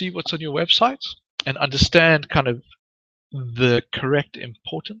engines see what's on your website and understand kind of the correct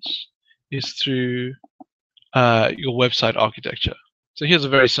importance is through your website architecture. So here's a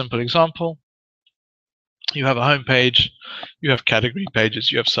very simple example. You have a home page, you have category pages,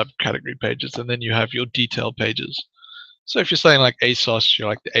 you have subcategory pages, and then you have your detail pages. So if you're saying like ASOS, you're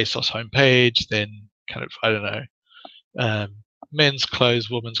like the ASOS home page, then kind of, I don't know, men's clothes,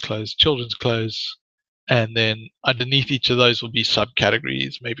 women's clothes, children's clothes, and then underneath each of those will be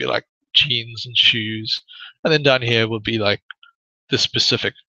subcategories, maybe like jeans and shoes, and then down here will be like the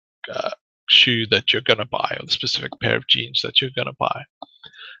specific shoe that you're going to buy or the specific pair of jeans that you're going to buy.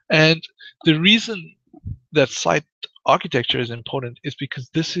 And the reason that site architecture is important is because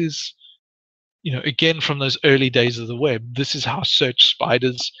this is, again, from those early days of the web, this is how search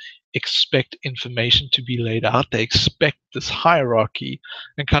spiders expect information to be laid out. They expect this hierarchy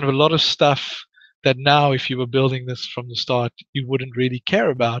and kind of a lot of stuff that now, if you were building this from the start, you wouldn't really care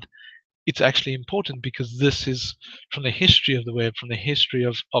about. It's actually important because this is from the history of the web, from the history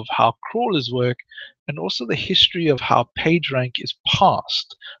of how crawlers work, and also the history of how PageRank is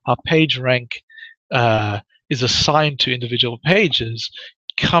passed, how PageRank is assigned to individual pages,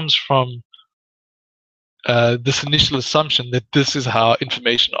 comes from this initial assumption that this is how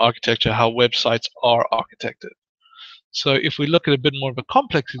information architecture, how websites are architected. So if we look at a bit more of a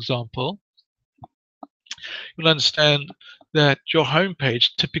complex example, you'll understand that your homepage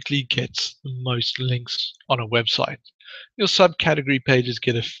typically gets the most links on a website. Your subcategory pages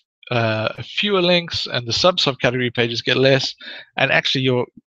get a fewer links, and the subcategory pages get less. And actually,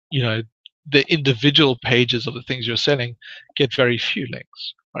 the individual pages of the things you're selling get very few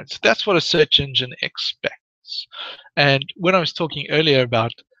links. Right? So that's what a search engine expects. And when I was talking earlier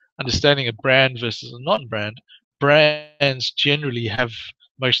about understanding a brand versus a non-brand, brands generally have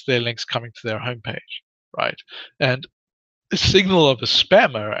most of their links coming to their homepage, right? And the signal of a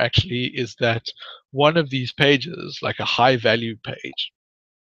spammer actually is that one of these pages, like a high value page,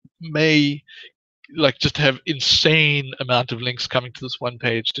 may like just have insane amount of links coming to this one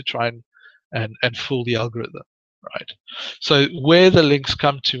page to try and fool the algorithm, right? So where the links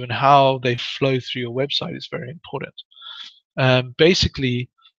come to and how they flow through your website is very important. Basically,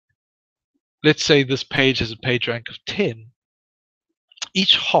 let's say this page has a page rank of 10.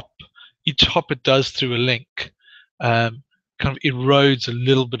 Each hop it does through a link kind of erodes a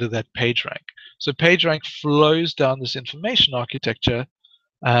little bit of that page rank. So page rank flows down this information architecture,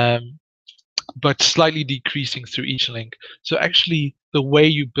 but slightly decreasing through each link. So actually, the way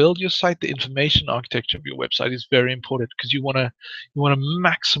you build your site, the information architecture of your website is very important because you want to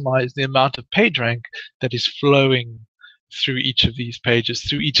maximize the amount of page rank that is flowing through each of these pages,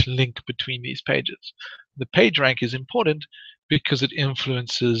 through each link between these pages. The page rank is important because it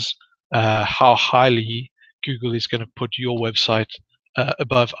influences how highly Google is going to put your website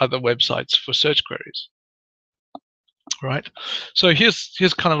above other websites for search queries. Right. So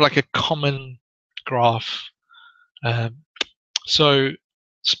here's kind of like a common graph. So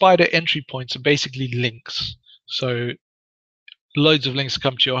spider entry points are basically links. So loads of links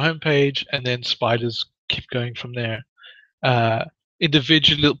come to your homepage, and then spiders keep going from there.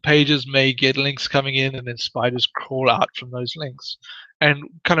 Individual pages may get links coming in, and then spiders crawl out from those links. And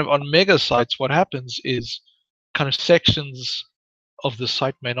kind of on mega sites, what happens is kind of sections of the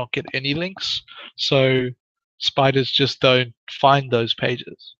site may not get any links, so spiders just don't find those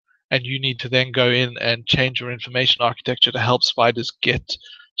pages. And you need to then go in and change your information architecture to help spiders get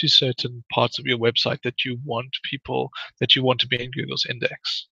to certain parts of your website that you want to be in Google's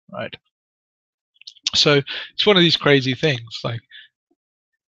index, right? So it's one of these crazy things. Like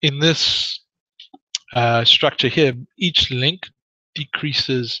in this structure here, each link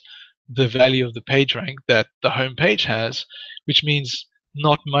decreases the value of the page rank that the home page has, which means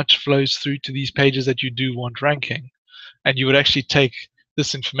not much flows through to these pages that you do want ranking. And you would actually take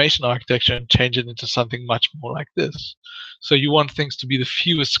this information architecture and change it into something much more like this. So you want things to be the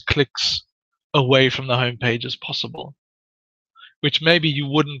fewest clicks away from the home page as possible, which maybe you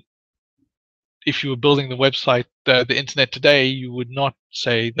wouldn't, if you were building the website, the internet today, you would not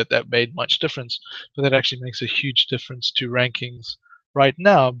say that that made much difference, but that actually makes a huge difference to rankings right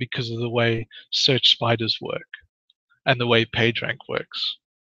now because of the way search spiders work and the way PageRank works.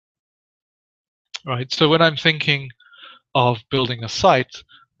 Right. So when I'm thinking of building a site,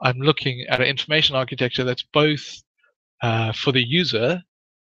 I'm looking at an information architecture that's both for the user,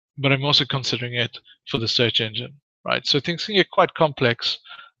 but I'm also considering it for the search engine. Right. So things can get quite complex,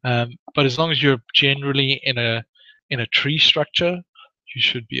 but as long as you're generally in a tree structure, you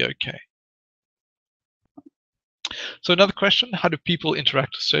should be okay. So another question: how do people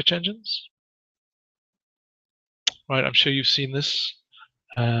interact with search engines? Right. I'm sure you've seen this.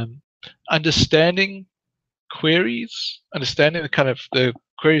 Understanding queries, understanding the kind of the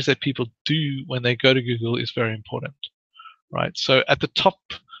queries that people do when they go to Google is very important, right? So at the top,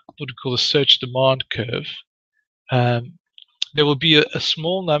 what we call the search demand curve, there will be a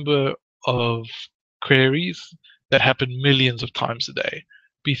small number of queries that happen millions of times a day.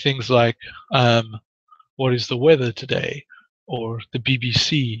 Be things like, what is the weather today, or the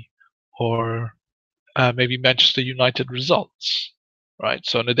BBC, or maybe Manchester United results, right?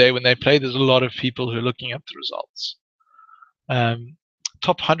 So on a day when they play, there's a lot of people who are looking up the results.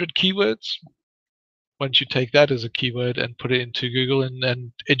 Top 100 keywords. Once you take that as a keyword and put it into Google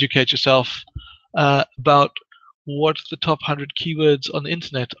and educate yourself about what the top 100 keywords on the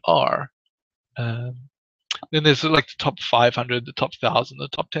internet are. Then there's like the top 500, the top 1,000, the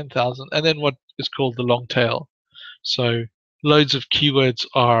top 10,000, and then what is called the long tail. So loads of keywords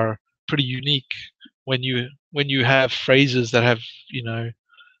are pretty unique when you have phrases that have, you know,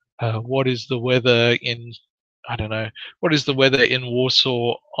 what is the weather in, I don't know, what is the weather in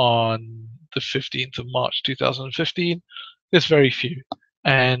Warsaw on the 15th of March 2015? There's very few,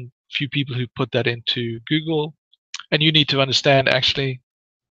 and few people who put that into Google. And you need to understand actually,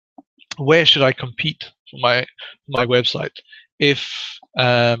 where should I compete for my website? If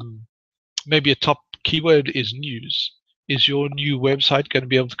maybe a top keyword is news, is your new website going to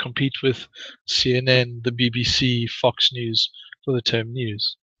be able to compete with CNN, the BBC, Fox News for the term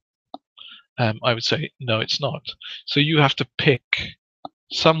news? I would say no, it's not. So you have to pick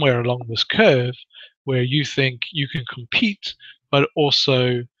somewhere along this curve where you think you can compete, but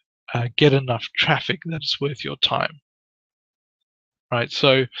also get enough traffic that's worth your time. Right.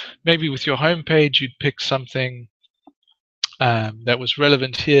 So maybe with your homepage, you'd pick something that was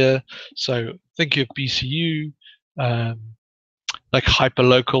relevant here. So think of BCU, like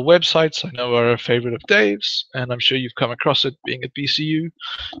hyperlocal websites. I know are a favorite of Dave's, and I'm sure you've come across it being at BCU.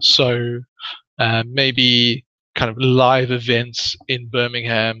 So maybe kind of live events in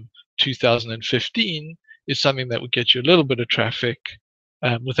Birmingham 2015 is something that would get you a little bit of traffic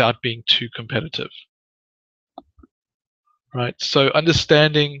without being too competitive. Right. So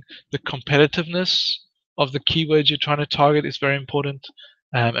understanding the competitiveness of the keywords you're trying to target is very important,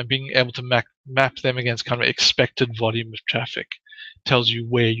 and being able to map them against kind of expected volume of traffic tells you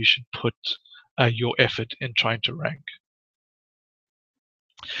where you should put your effort in trying to rank.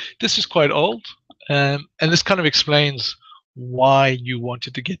 This is quite old, and this kind of explains why you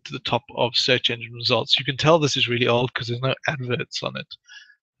wanted to get to the top of search engine results. You can tell this is really old because there's no adverts on it.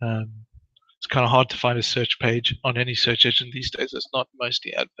 It's kind of hard to find a search page on any search engine these days. It's not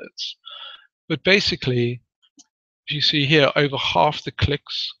mostly adverts. But basically, if you see here, over half the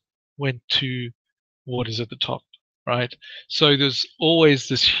clicks went to what is at the top, right? So there's always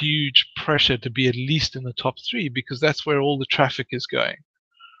this huge pressure to be at least in the top 3 because that's where all the traffic is going,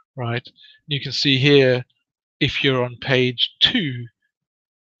 right? You can see here, if you're on page 2,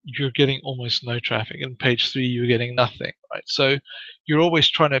 you're getting almost no traffic. And page 3, you're getting nothing, right? So you're always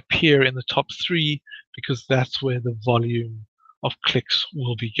trying to appear in the top 3 because that's where the volume of clicks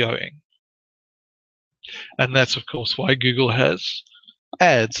will be going. And that's, of course, why Google has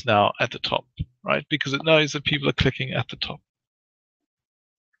ads now at the top, right? Because it knows that people are clicking at the top.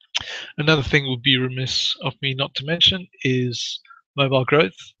 Another thing would be remiss of me not to mention is mobile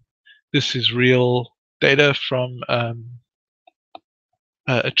growth. This is real data from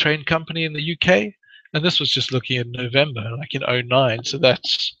a train company in the UK, and this was just looking at November, like in '09. So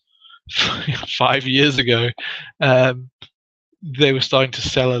that's 5 years ago. They were starting to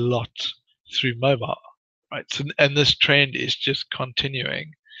sell a lot through mobile, right? So, and this trend is just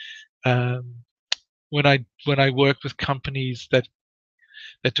continuing. When I work with companies that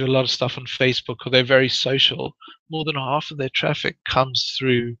do a lot of stuff on Facebook, or they're very social, more than half of their traffic comes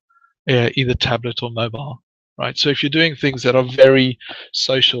through either tablet or mobile, right? So if you're doing things that are very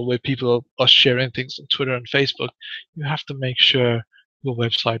social, where people are sharing things on Twitter and Facebook, you have to make sure your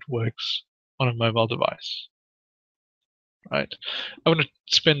website works on a mobile device, right? I want to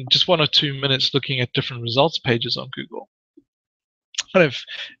spend just 1 or 2 minutes looking at different results pages on Google, kind of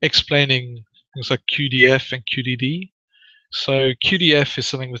explaining things like QDF and QDD. So QDF is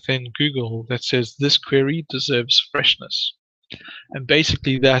something within Google that says this query deserves freshness. And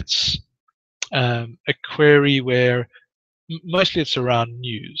basically that's a query where mostly it's around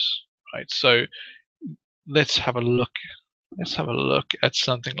news, right? So let's have a look. Let's have a look at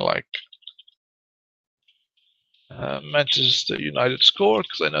something like Manchester United score,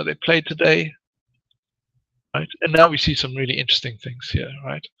 because I know they played today, right? And now we see some really interesting things here,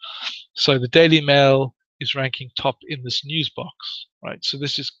 right? So the Daily Mail is ranking top in this news box, right? So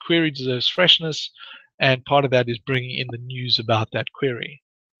this is query deserves freshness, and part of that is bringing in the news about that query,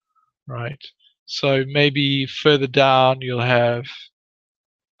 right? So maybe further down you'll have,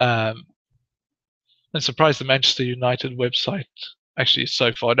 I'm surprised the Manchester United website actually is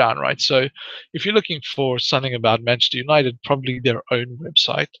so far down, right? So if you're looking for something about Manchester United, probably their own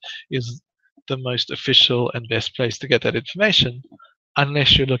website is the most official and best place to get that information,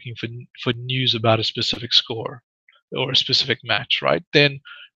 unless you're looking for news about a specific score or a specific match, right? Then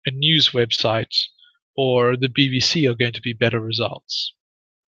a news website or the BBC are going to be better results,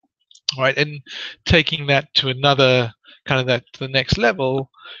 right? And taking that to another kind of that to the next level,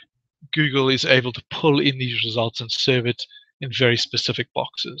 Google is able to pull in these results and serve it in very specific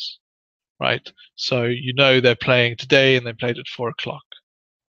boxes, right? So you know they're playing today and they played at 4 o'clock,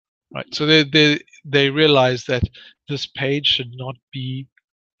 right? So they realize that this page should not be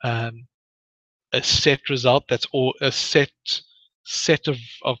a set result that's all a set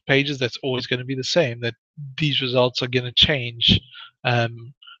of pages that's always going to be the same, that these results are going to change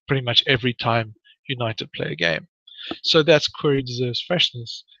pretty much every time United play a game. So that's query deserves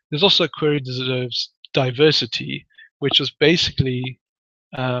freshness. There's also query deserves diversity, which is basically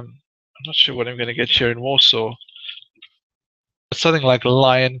I'm not sure what I'm going to get here in Warsaw. Something like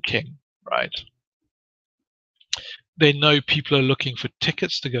Lion King, right? They know people are looking for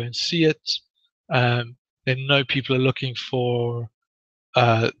tickets to go and see it. They know people are looking for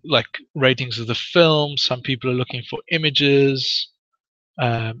like ratings of the film. Some people are looking for images.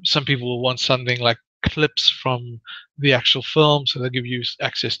 Some people will want something like clips from the actual film, so they'll give you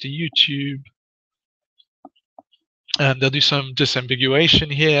access to YouTube. And they'll do some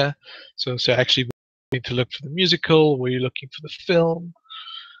disambiguation here. So actually, we need to look for the musical. Were you looking for the film?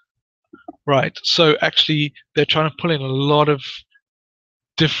 Right. So actually, they're trying to pull in a lot of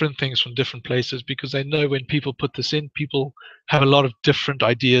different things from different places, because they know when people put this in, people have a lot of different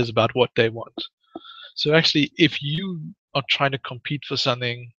ideas about what they want. So actually, if you are trying to compete for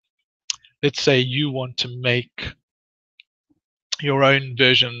something, let's say you want to make your own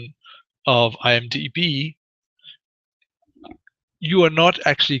version of IMDb, you are not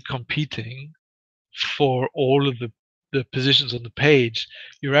actually competing for all of the positions on the page.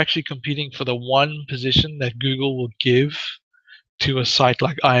 You're actually competing for the one position that Google will give to a site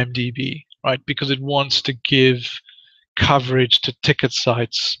like IMDb, right? Because it wants to give coverage to ticket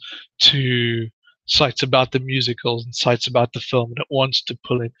sites, to sites about the musicals and sites about the film, and it wants to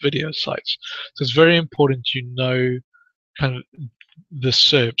pull in video sites. So it's very important you know kind of the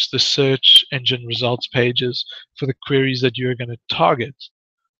SERPs, the search engine results pages, for the queries that you're going to target.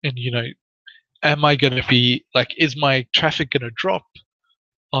 And you know, am I going to be like, is my traffic going to drop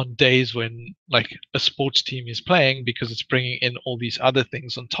on days when like a sports team is playing because it's bringing in all these other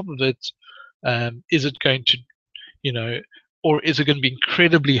things on top of it? Is it going to, you know, or is it going to be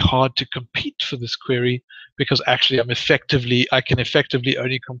incredibly hard to compete for this query because actually I can effectively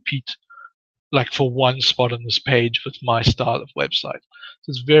only compete like for one spot on this page with my style of website? So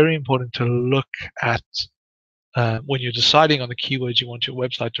it's very important to look at when you're deciding on the keywords you want your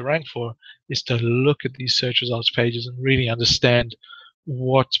website to rank for, is to look at these search results pages and really understand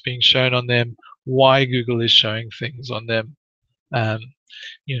what's being shown on them, why Google is showing things on them.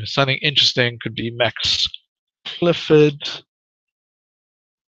 You know, something interesting could be Max Clifford,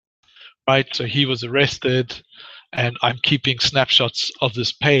 right? So he was arrested and I'm keeping snapshots of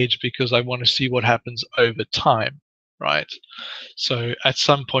this page because I want to see what happens over time, right? So at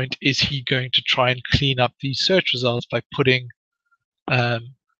some point, is he going to try and clean up these search results by putting, by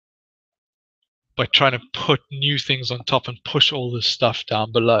trying to put new things on top and push all this stuff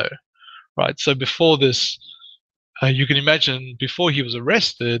down below, right? So before this, you can imagine before he was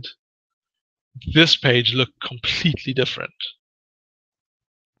arrested, this page looked completely different,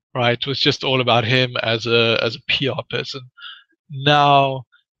 right? It was just all about him as a PR person. Now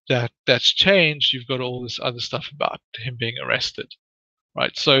that that's changed, you've got all this other stuff about him being arrested,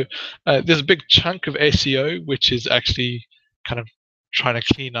 right? So there's a big chunk of SEO which is actually kind of trying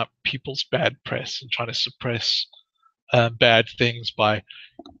to clean up people's bad press and trying to suppress bad things by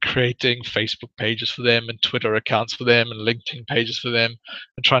creating Facebook pages for them and Twitter accounts for them and LinkedIn pages for them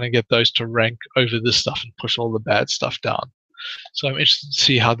and trying to get those to rank over this stuff and push all the bad stuff down. So I'm interested to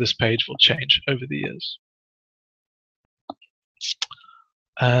see how this page will change over the years.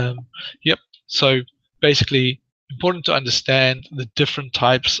 Yep, so basically important to understand the different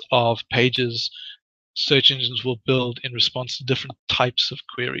types of pages search engines will build in response to different types of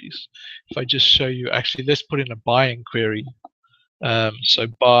queries. If I just show you, actually, let's put in a buying query. So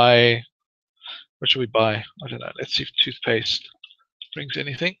buy, what should we buy? I don't know. Let's see if toothpaste brings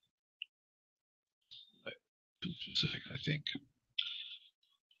anything. Specific, I think.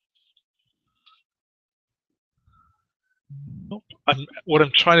 Nope. What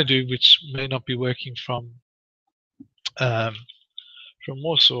I'm trying to do, which may not be working from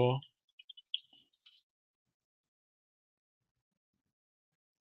Warsaw,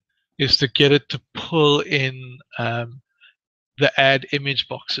 is to get it to pull in the add image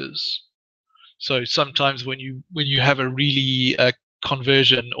boxes. So sometimes when you have a really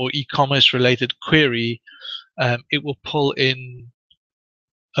conversion or e-commerce related query, it will pull in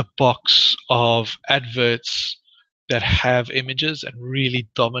a box of adverts that have images and really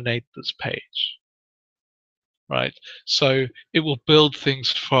dominate this page, right? So it will build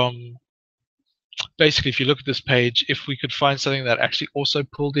things from, basically, if you look at this page, if we could find something that actually also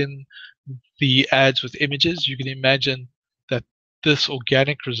pulled in the ads with images, you can imagine that this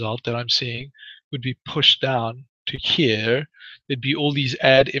organic result that I'm seeing would be pushed down to here. There'd be all these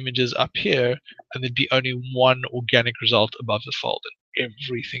ad images up here, and there'd be only one organic result above the fold, and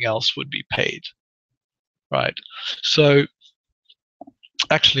everything else would be paid, right? So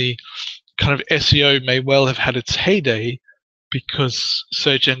actually, kind of SEO may well have had its heyday because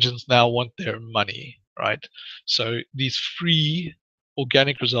search engines now want their money, right? So these free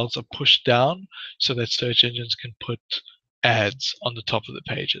organic results are pushed down so that search engines can put ads on the top of the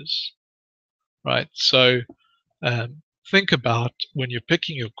pages, right? So think about when you're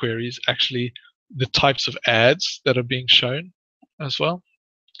picking your queries, actually the types of ads that are being shown as well.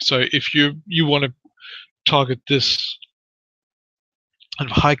 So if you want to target this kind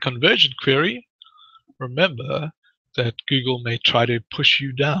of high conversion query, remember that Google may try to push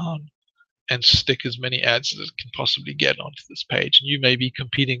you down and stick as many ads as it can possibly get onto this page. And you may be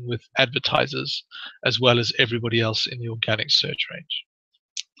competing with advertisers as well as everybody else in the organic search range.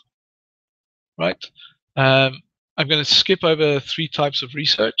 Right? I'm going to skip over 3 types of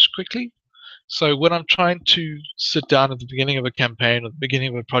research quickly. So when I'm trying to sit down at the beginning of a campaign or the beginning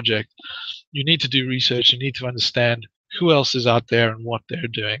of a project, you need to do research. You need to understand who else is out there and what they're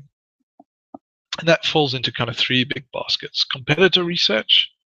doing. And that falls into kind of 3 big baskets. Competitor research,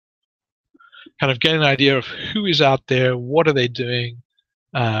 kind of get an idea of who is out there, what are they doing,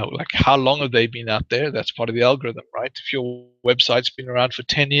 like how long have they been out there. That's part of the algorithm, right? If your website's been around for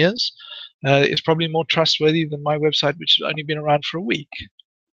 10 years, it's probably more trustworthy than my website, which has only been around for a week.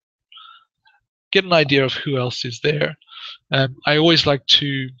 Get an idea of who else is there. I always like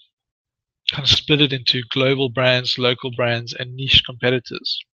to kind of split it into global brands, local brands, and niche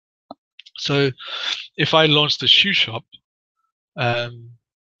competitors. So if I launched a shoe shop,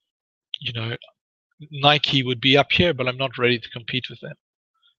 you know, Nike would be up here, but I'm not ready to compete with them.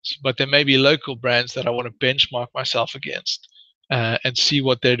 But there may be local brands that I want to benchmark myself against and see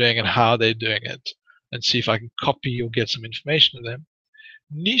what they're doing and how they're doing it, and see if I can copy or get some information of them.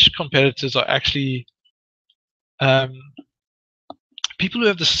 Niche competitors are actually people who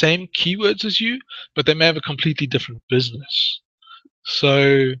have the same keywords as you, but they may have a completely different business.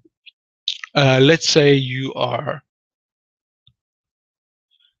 So let's say you are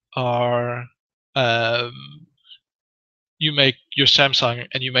you make your Samsung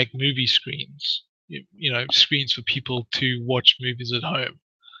and you make movie screens, you know, screens for people to watch movies at home,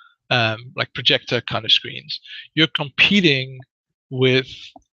 like projector kind of screens. You're competing with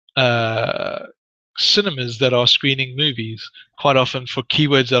cinemas that are screening movies quite often for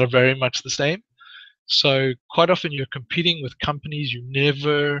keywords that are very much the same. So quite often you're competing with companies you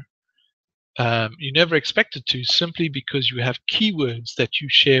never expected to, simply because you have keywords that you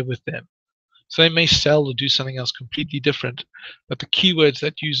share with them. So they may sell or do something else completely different, but the keywords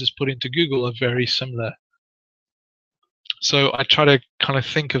that users put into Google are very similar. So I try to kind of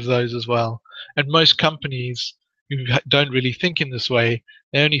think of those as well. And most companies who don't really think in this way,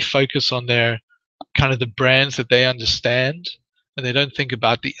 they only focus on their kind of the brands that they understand, and they don't think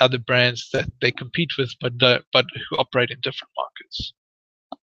about the other brands that they compete with, but who operate in different markets.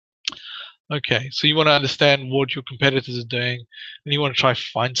 Okay, so you want to understand what your competitors are doing, and you want to try to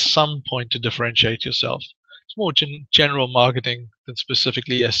find some point to differentiate yourself. It's more general marketing than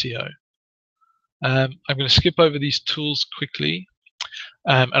specifically SEO. I'm going to skip over these tools quickly,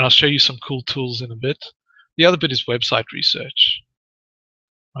 and I'll show you some cool tools in a bit. The other bit is website research,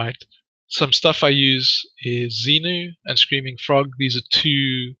 right? Some stuff I use is Xenu and Screaming Frog. These are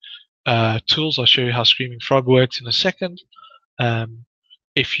two tools. I'll show you how Screaming Frog works in a second.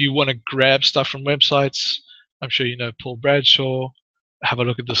 If you want to grab stuff from websites, I'm sure you know Paul Bradshaw. Have a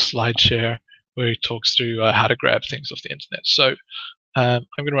look at the slide share where he talks through how to grab things off the internet. So I'm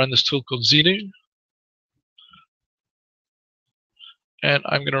going to run this tool called Xenu, and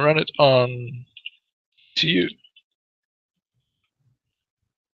I'm going to run it on to you.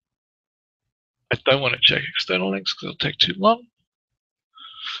 I don't want to check external links because it'll take too long.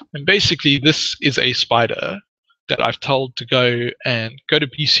 And basically, this is a spider that I've told to go to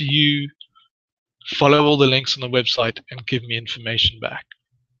BCU, follow all the links on the website, and give me information back.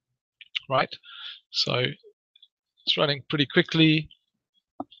 Right? So it's running pretty quickly.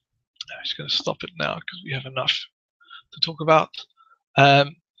 I'm just going to stop it now because we have enough to talk about.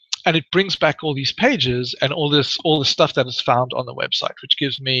 And it brings back all these pages and all the stuff that is found on the website, which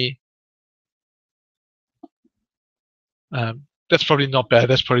gives me that's probably not bad.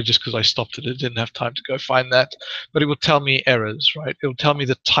 That's probably just because I stopped it. I didn't have time to go find that. But it will tell me errors, right? It will tell me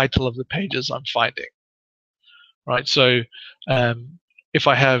the title of the pages I'm finding, right? So if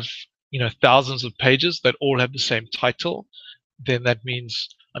I have thousands of pages that all have the same title, then that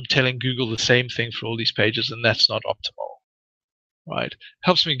means I'm telling Google the same thing for all these pages, and that's not optimal, right?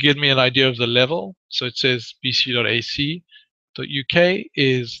 Helps me give me an idea of the level. So it says bcu.ac.uk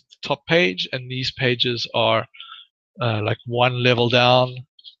is the top page, and these pages are like one level down.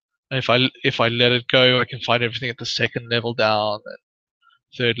 And if I let it go, I can find everything at the second level down, and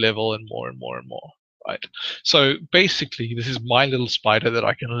third level, and more and more and more. Right. So basically, this is my little spider that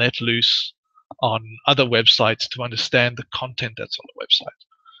I can let loose on other websites to understand the content that's on the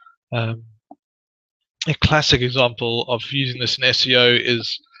website. A classic example of using this in SEO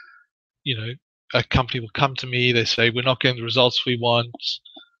is, a company will come to me. They say we're not getting the results we want.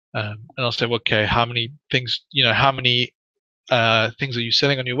 And I'll say, okay, how many things, how many things are you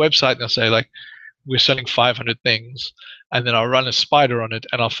selling on your website? And they'll say, like, we're selling 500 things. And then I'll run a spider on it,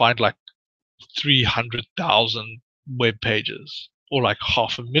 and I'll find like 300,000 web pages, or like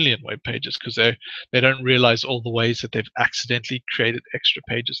 500,000 web pages, because they don't realize all the ways that they've accidentally created extra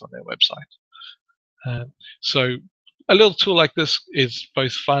pages on their website. So a little tool like this is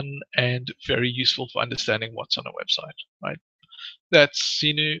both fun and very useful for understanding what's on a website, right? That's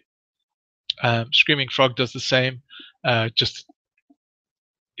Xenu. Screaming Frog does the same, just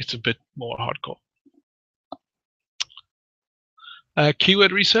it's a bit more hardcore.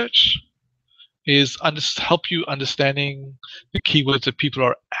 Keyword research is help you understanding the keywords that people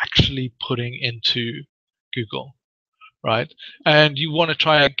are actually putting into Google, right? And you want to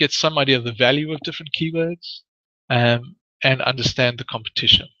try and get some idea of the value of different keywords, and understand the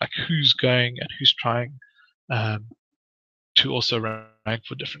competition, like who's going and who's trying to also rank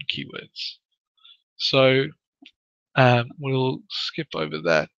for different keywords. So we'll skip over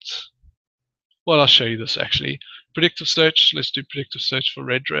that. Well, I'll show you this actually. Predictive search, let's do predictive search for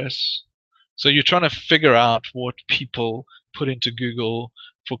redress. So you're trying to figure out what people put into Google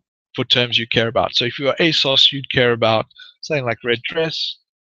for terms you care about. So if you are ASOS, you'd care about something like redress.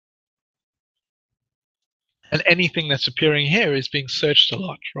 And anything that's appearing here is being searched a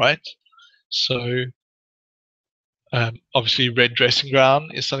lot, right? So obviously red dressing gown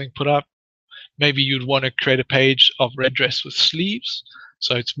is something put up. Maybe you'd want to create a page of red dress with sleeves.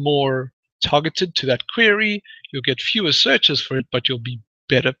 So it's more targeted to that query. You'll get fewer searches for it, but you'll be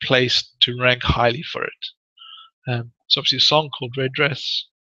better placed to rank highly for it. So obviously a song called Red Dress,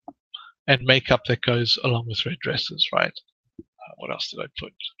 and makeup that goes along with red dresses, right? What else did I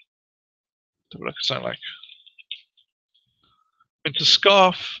put? Look at something like winter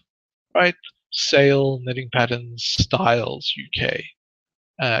scarf, right? Sale, knitting patterns, styles, UK,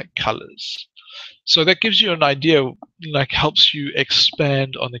 colors. So that gives you an idea, like helps you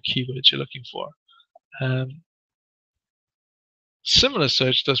expand on the keywords you're looking for. Similar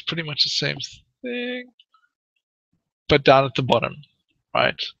search does pretty much the same thing, but down at the bottom,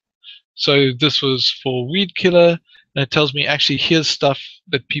 right? So this was for weed killer, and it tells me actually here's stuff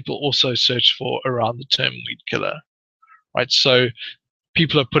that people also search for around the term weed killer, right? So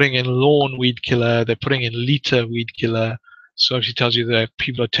people are putting in lawn weed killer, they're putting in litter weed killer. So actually tells you that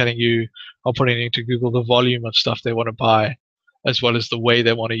people are telling you, are putting into Google the volume of stuff they want to buy, as well as the way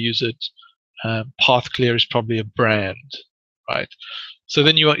they want to use it. PathClear is probably a brand, right? So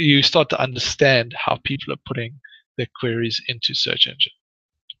then you start to understand how people are putting their queries into search engine,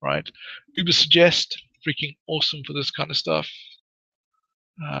 right? Ubersuggest, freaking awesome for this kind of stuff.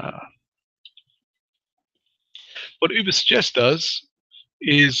 What Ubersuggest does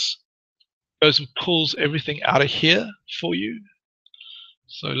is goes and pulls everything out of here for you.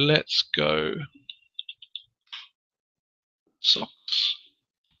 So let's go socks.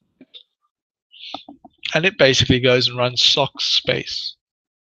 And it basically goes and runs socks space.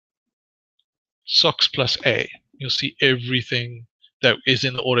 Socks plus A. You'll see everything that is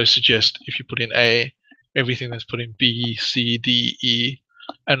in the auto suggest if you put in A, everything that's put in B, C, D, E,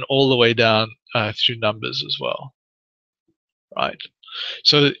 and all the way down through numbers as well. Right.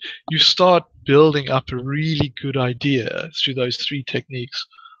 So you start building up a really good idea through those three techniques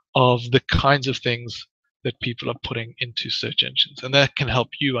of the kinds of things that people are putting into search engines, and that can help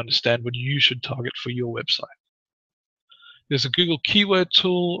you understand what you should target for your website. There's a Google keyword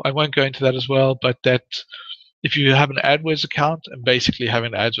tool. I won't go into that as well, but that if you have an AdWords account, and basically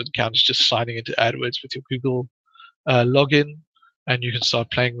having an AdWords account is just signing into AdWords with your Google login, and you can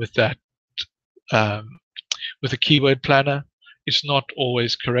start playing with that with a keyword planner. It's not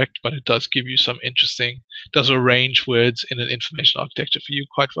always correct, but it does give you some interesting, does arrange words in an information architecture for you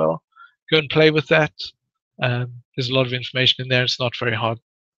quite well. Go and play with that. There's a lot of information in there. It's not very hard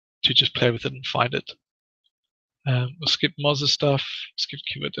to just play with it and find it. We'll skip Moz's stuff, skip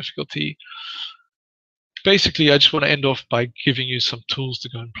keyword difficulty. Basically, I just want to end off by giving you some tools to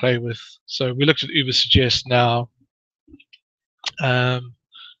go and play with. So we looked at Ubersuggest now.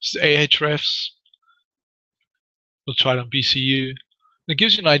 This is Ahrefs. We'll try it on BCU. It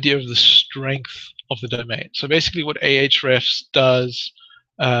gives you an idea of the strength of the domain. So basically what Ahrefs does,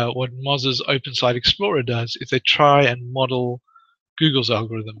 what Moz's Open Site Explorer does, is they try and model Google's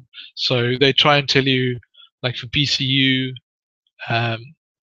algorithm. So they try and tell you, like for BCU,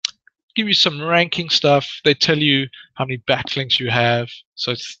 give you some ranking stuff. They tell you how many backlinks you have.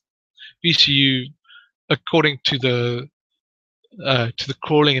 So it's BCU, according to the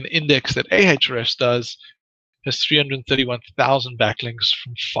crawling and index that Ahrefs does, has 331,000 backlinks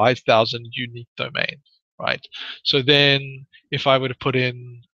from 5,000 unique domains, right? So then if I were to put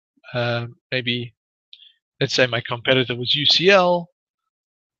in maybe, let's say my competitor was UCL.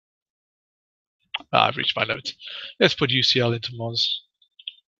 I've reached my notes. Let's put UCL into Moz.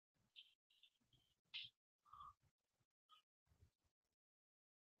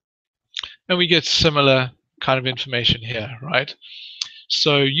 And we get similar kind of information here, right?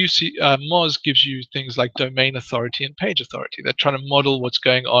 So Moz gives you things like domain authority and page authority. They're trying to model what's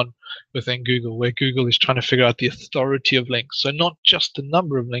going on within Google, where Google is trying to figure out the authority of links. So not just the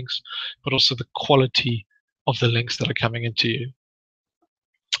number of links, but also the quality of the links that are coming into you,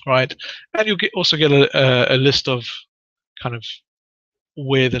 right? And you'll also get a list of kind of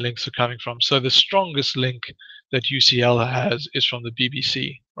where the links are coming from. So the strongest link that UCL has is from the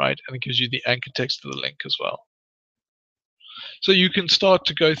BBC, right? And it gives you the anchor text of the link as well. So you can start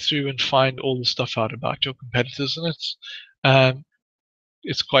to go through and find all the stuff out about your competitors, and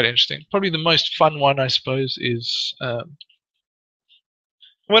it's quite interesting. Probably the most fun one, I suppose, is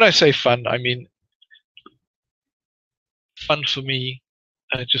when I say fun, I mean fun for me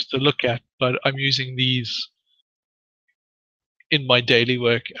just to look at, but I'm using these in my daily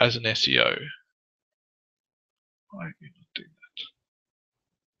work as an SEO. Why are you not doing that?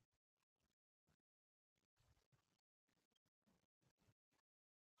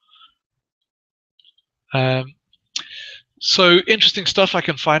 So interesting stuff I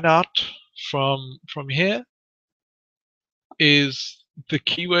can find out from here is the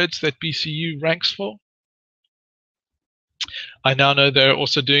keywords that BCU ranks for. I now know they're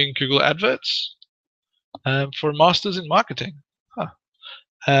also doing Google Adverts for a master's in marketing.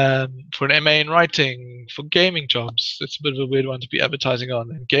 For an MA in writing, for gaming jobs. It's a bit of a weird one to be advertising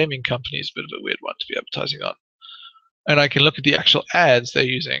on, and gaming companies, a bit of a weird one to be advertising on. And I can look at the actual ads they're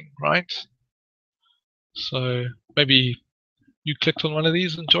using, right? So maybe you clicked on one of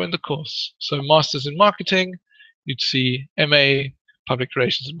these and joined the course. So Masters in Marketing, you'd see MA, Public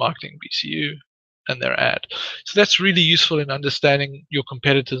Relations and Marketing, BCU. and their ad. So that's really useful in understanding your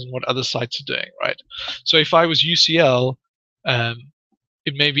competitors and what other sites are doing, right? So if I was UCL,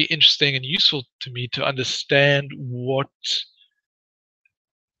 it may be interesting and useful to me to understand what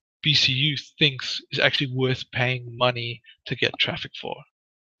BCU thinks is actually worth paying money to get traffic for.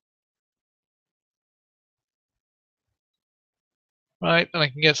 Right, and I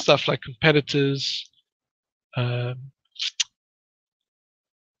can get stuff like competitors,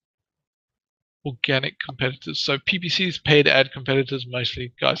 organic competitors. So PPCs, paid ad competitors,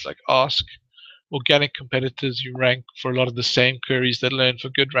 mostly guys like Ask. Organic competitors, you rank for a lot of the same queries that Learn for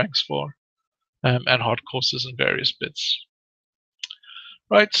Good ranks for, and hard courses and various bits.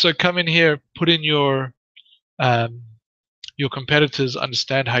 Right, so come in here, put in your competitors,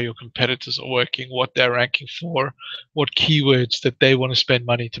 understand how your competitors are working, what they're ranking for, what keywords that they want to spend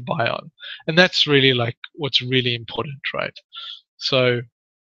money to buy on. And that's really like what's really important, right? So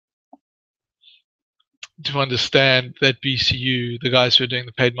to understand that BCU, the guys who are doing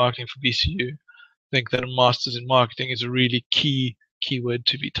the paid marketing for BCU, think that a master's in marketing is a really key keyword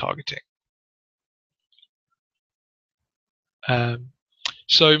to be targeting.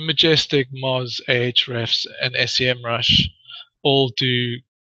 So Majestic, Moz, Ahrefs, and SEMrush all do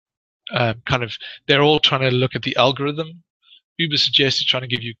they're all trying to look at the algorithm. Ubersuggest is trying to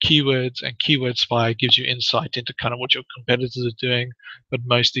give you keywords, and Keyword Spy gives you insight into kind of what your competitors are doing, but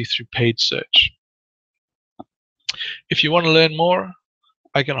mostly through paid search. If you want to learn more,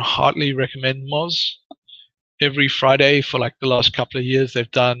 I can heartily recommend Moz. Every Friday for like the last couple of years, they've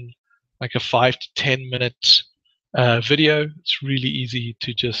done like a 5 to 10 minute video. It's really easy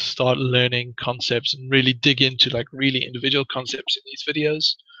to just start learning concepts and really dig into like really individual concepts in these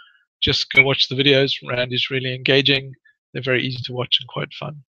videos. Just go watch the videos. Rand is really engaging. They're very easy to watch and quite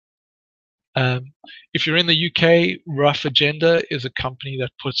fun. If you're in the UK, Rough Agenda is a company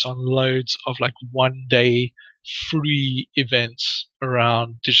that puts on loads of like one-day free events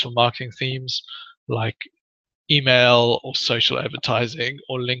around digital marketing themes like email or social advertising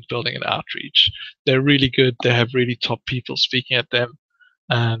or link building and outreach. They're really good. They have really top people speaking at them,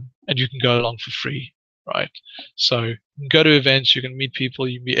 and you can go along for free, right? So you can go to events, you can meet people,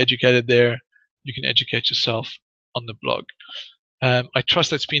 you can be educated there, you can educate yourself on the blog. I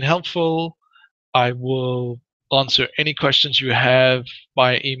trust that's been helpful. I will answer any questions you have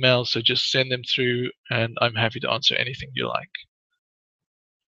by email, so just send them through and I'm happy to answer anything you like.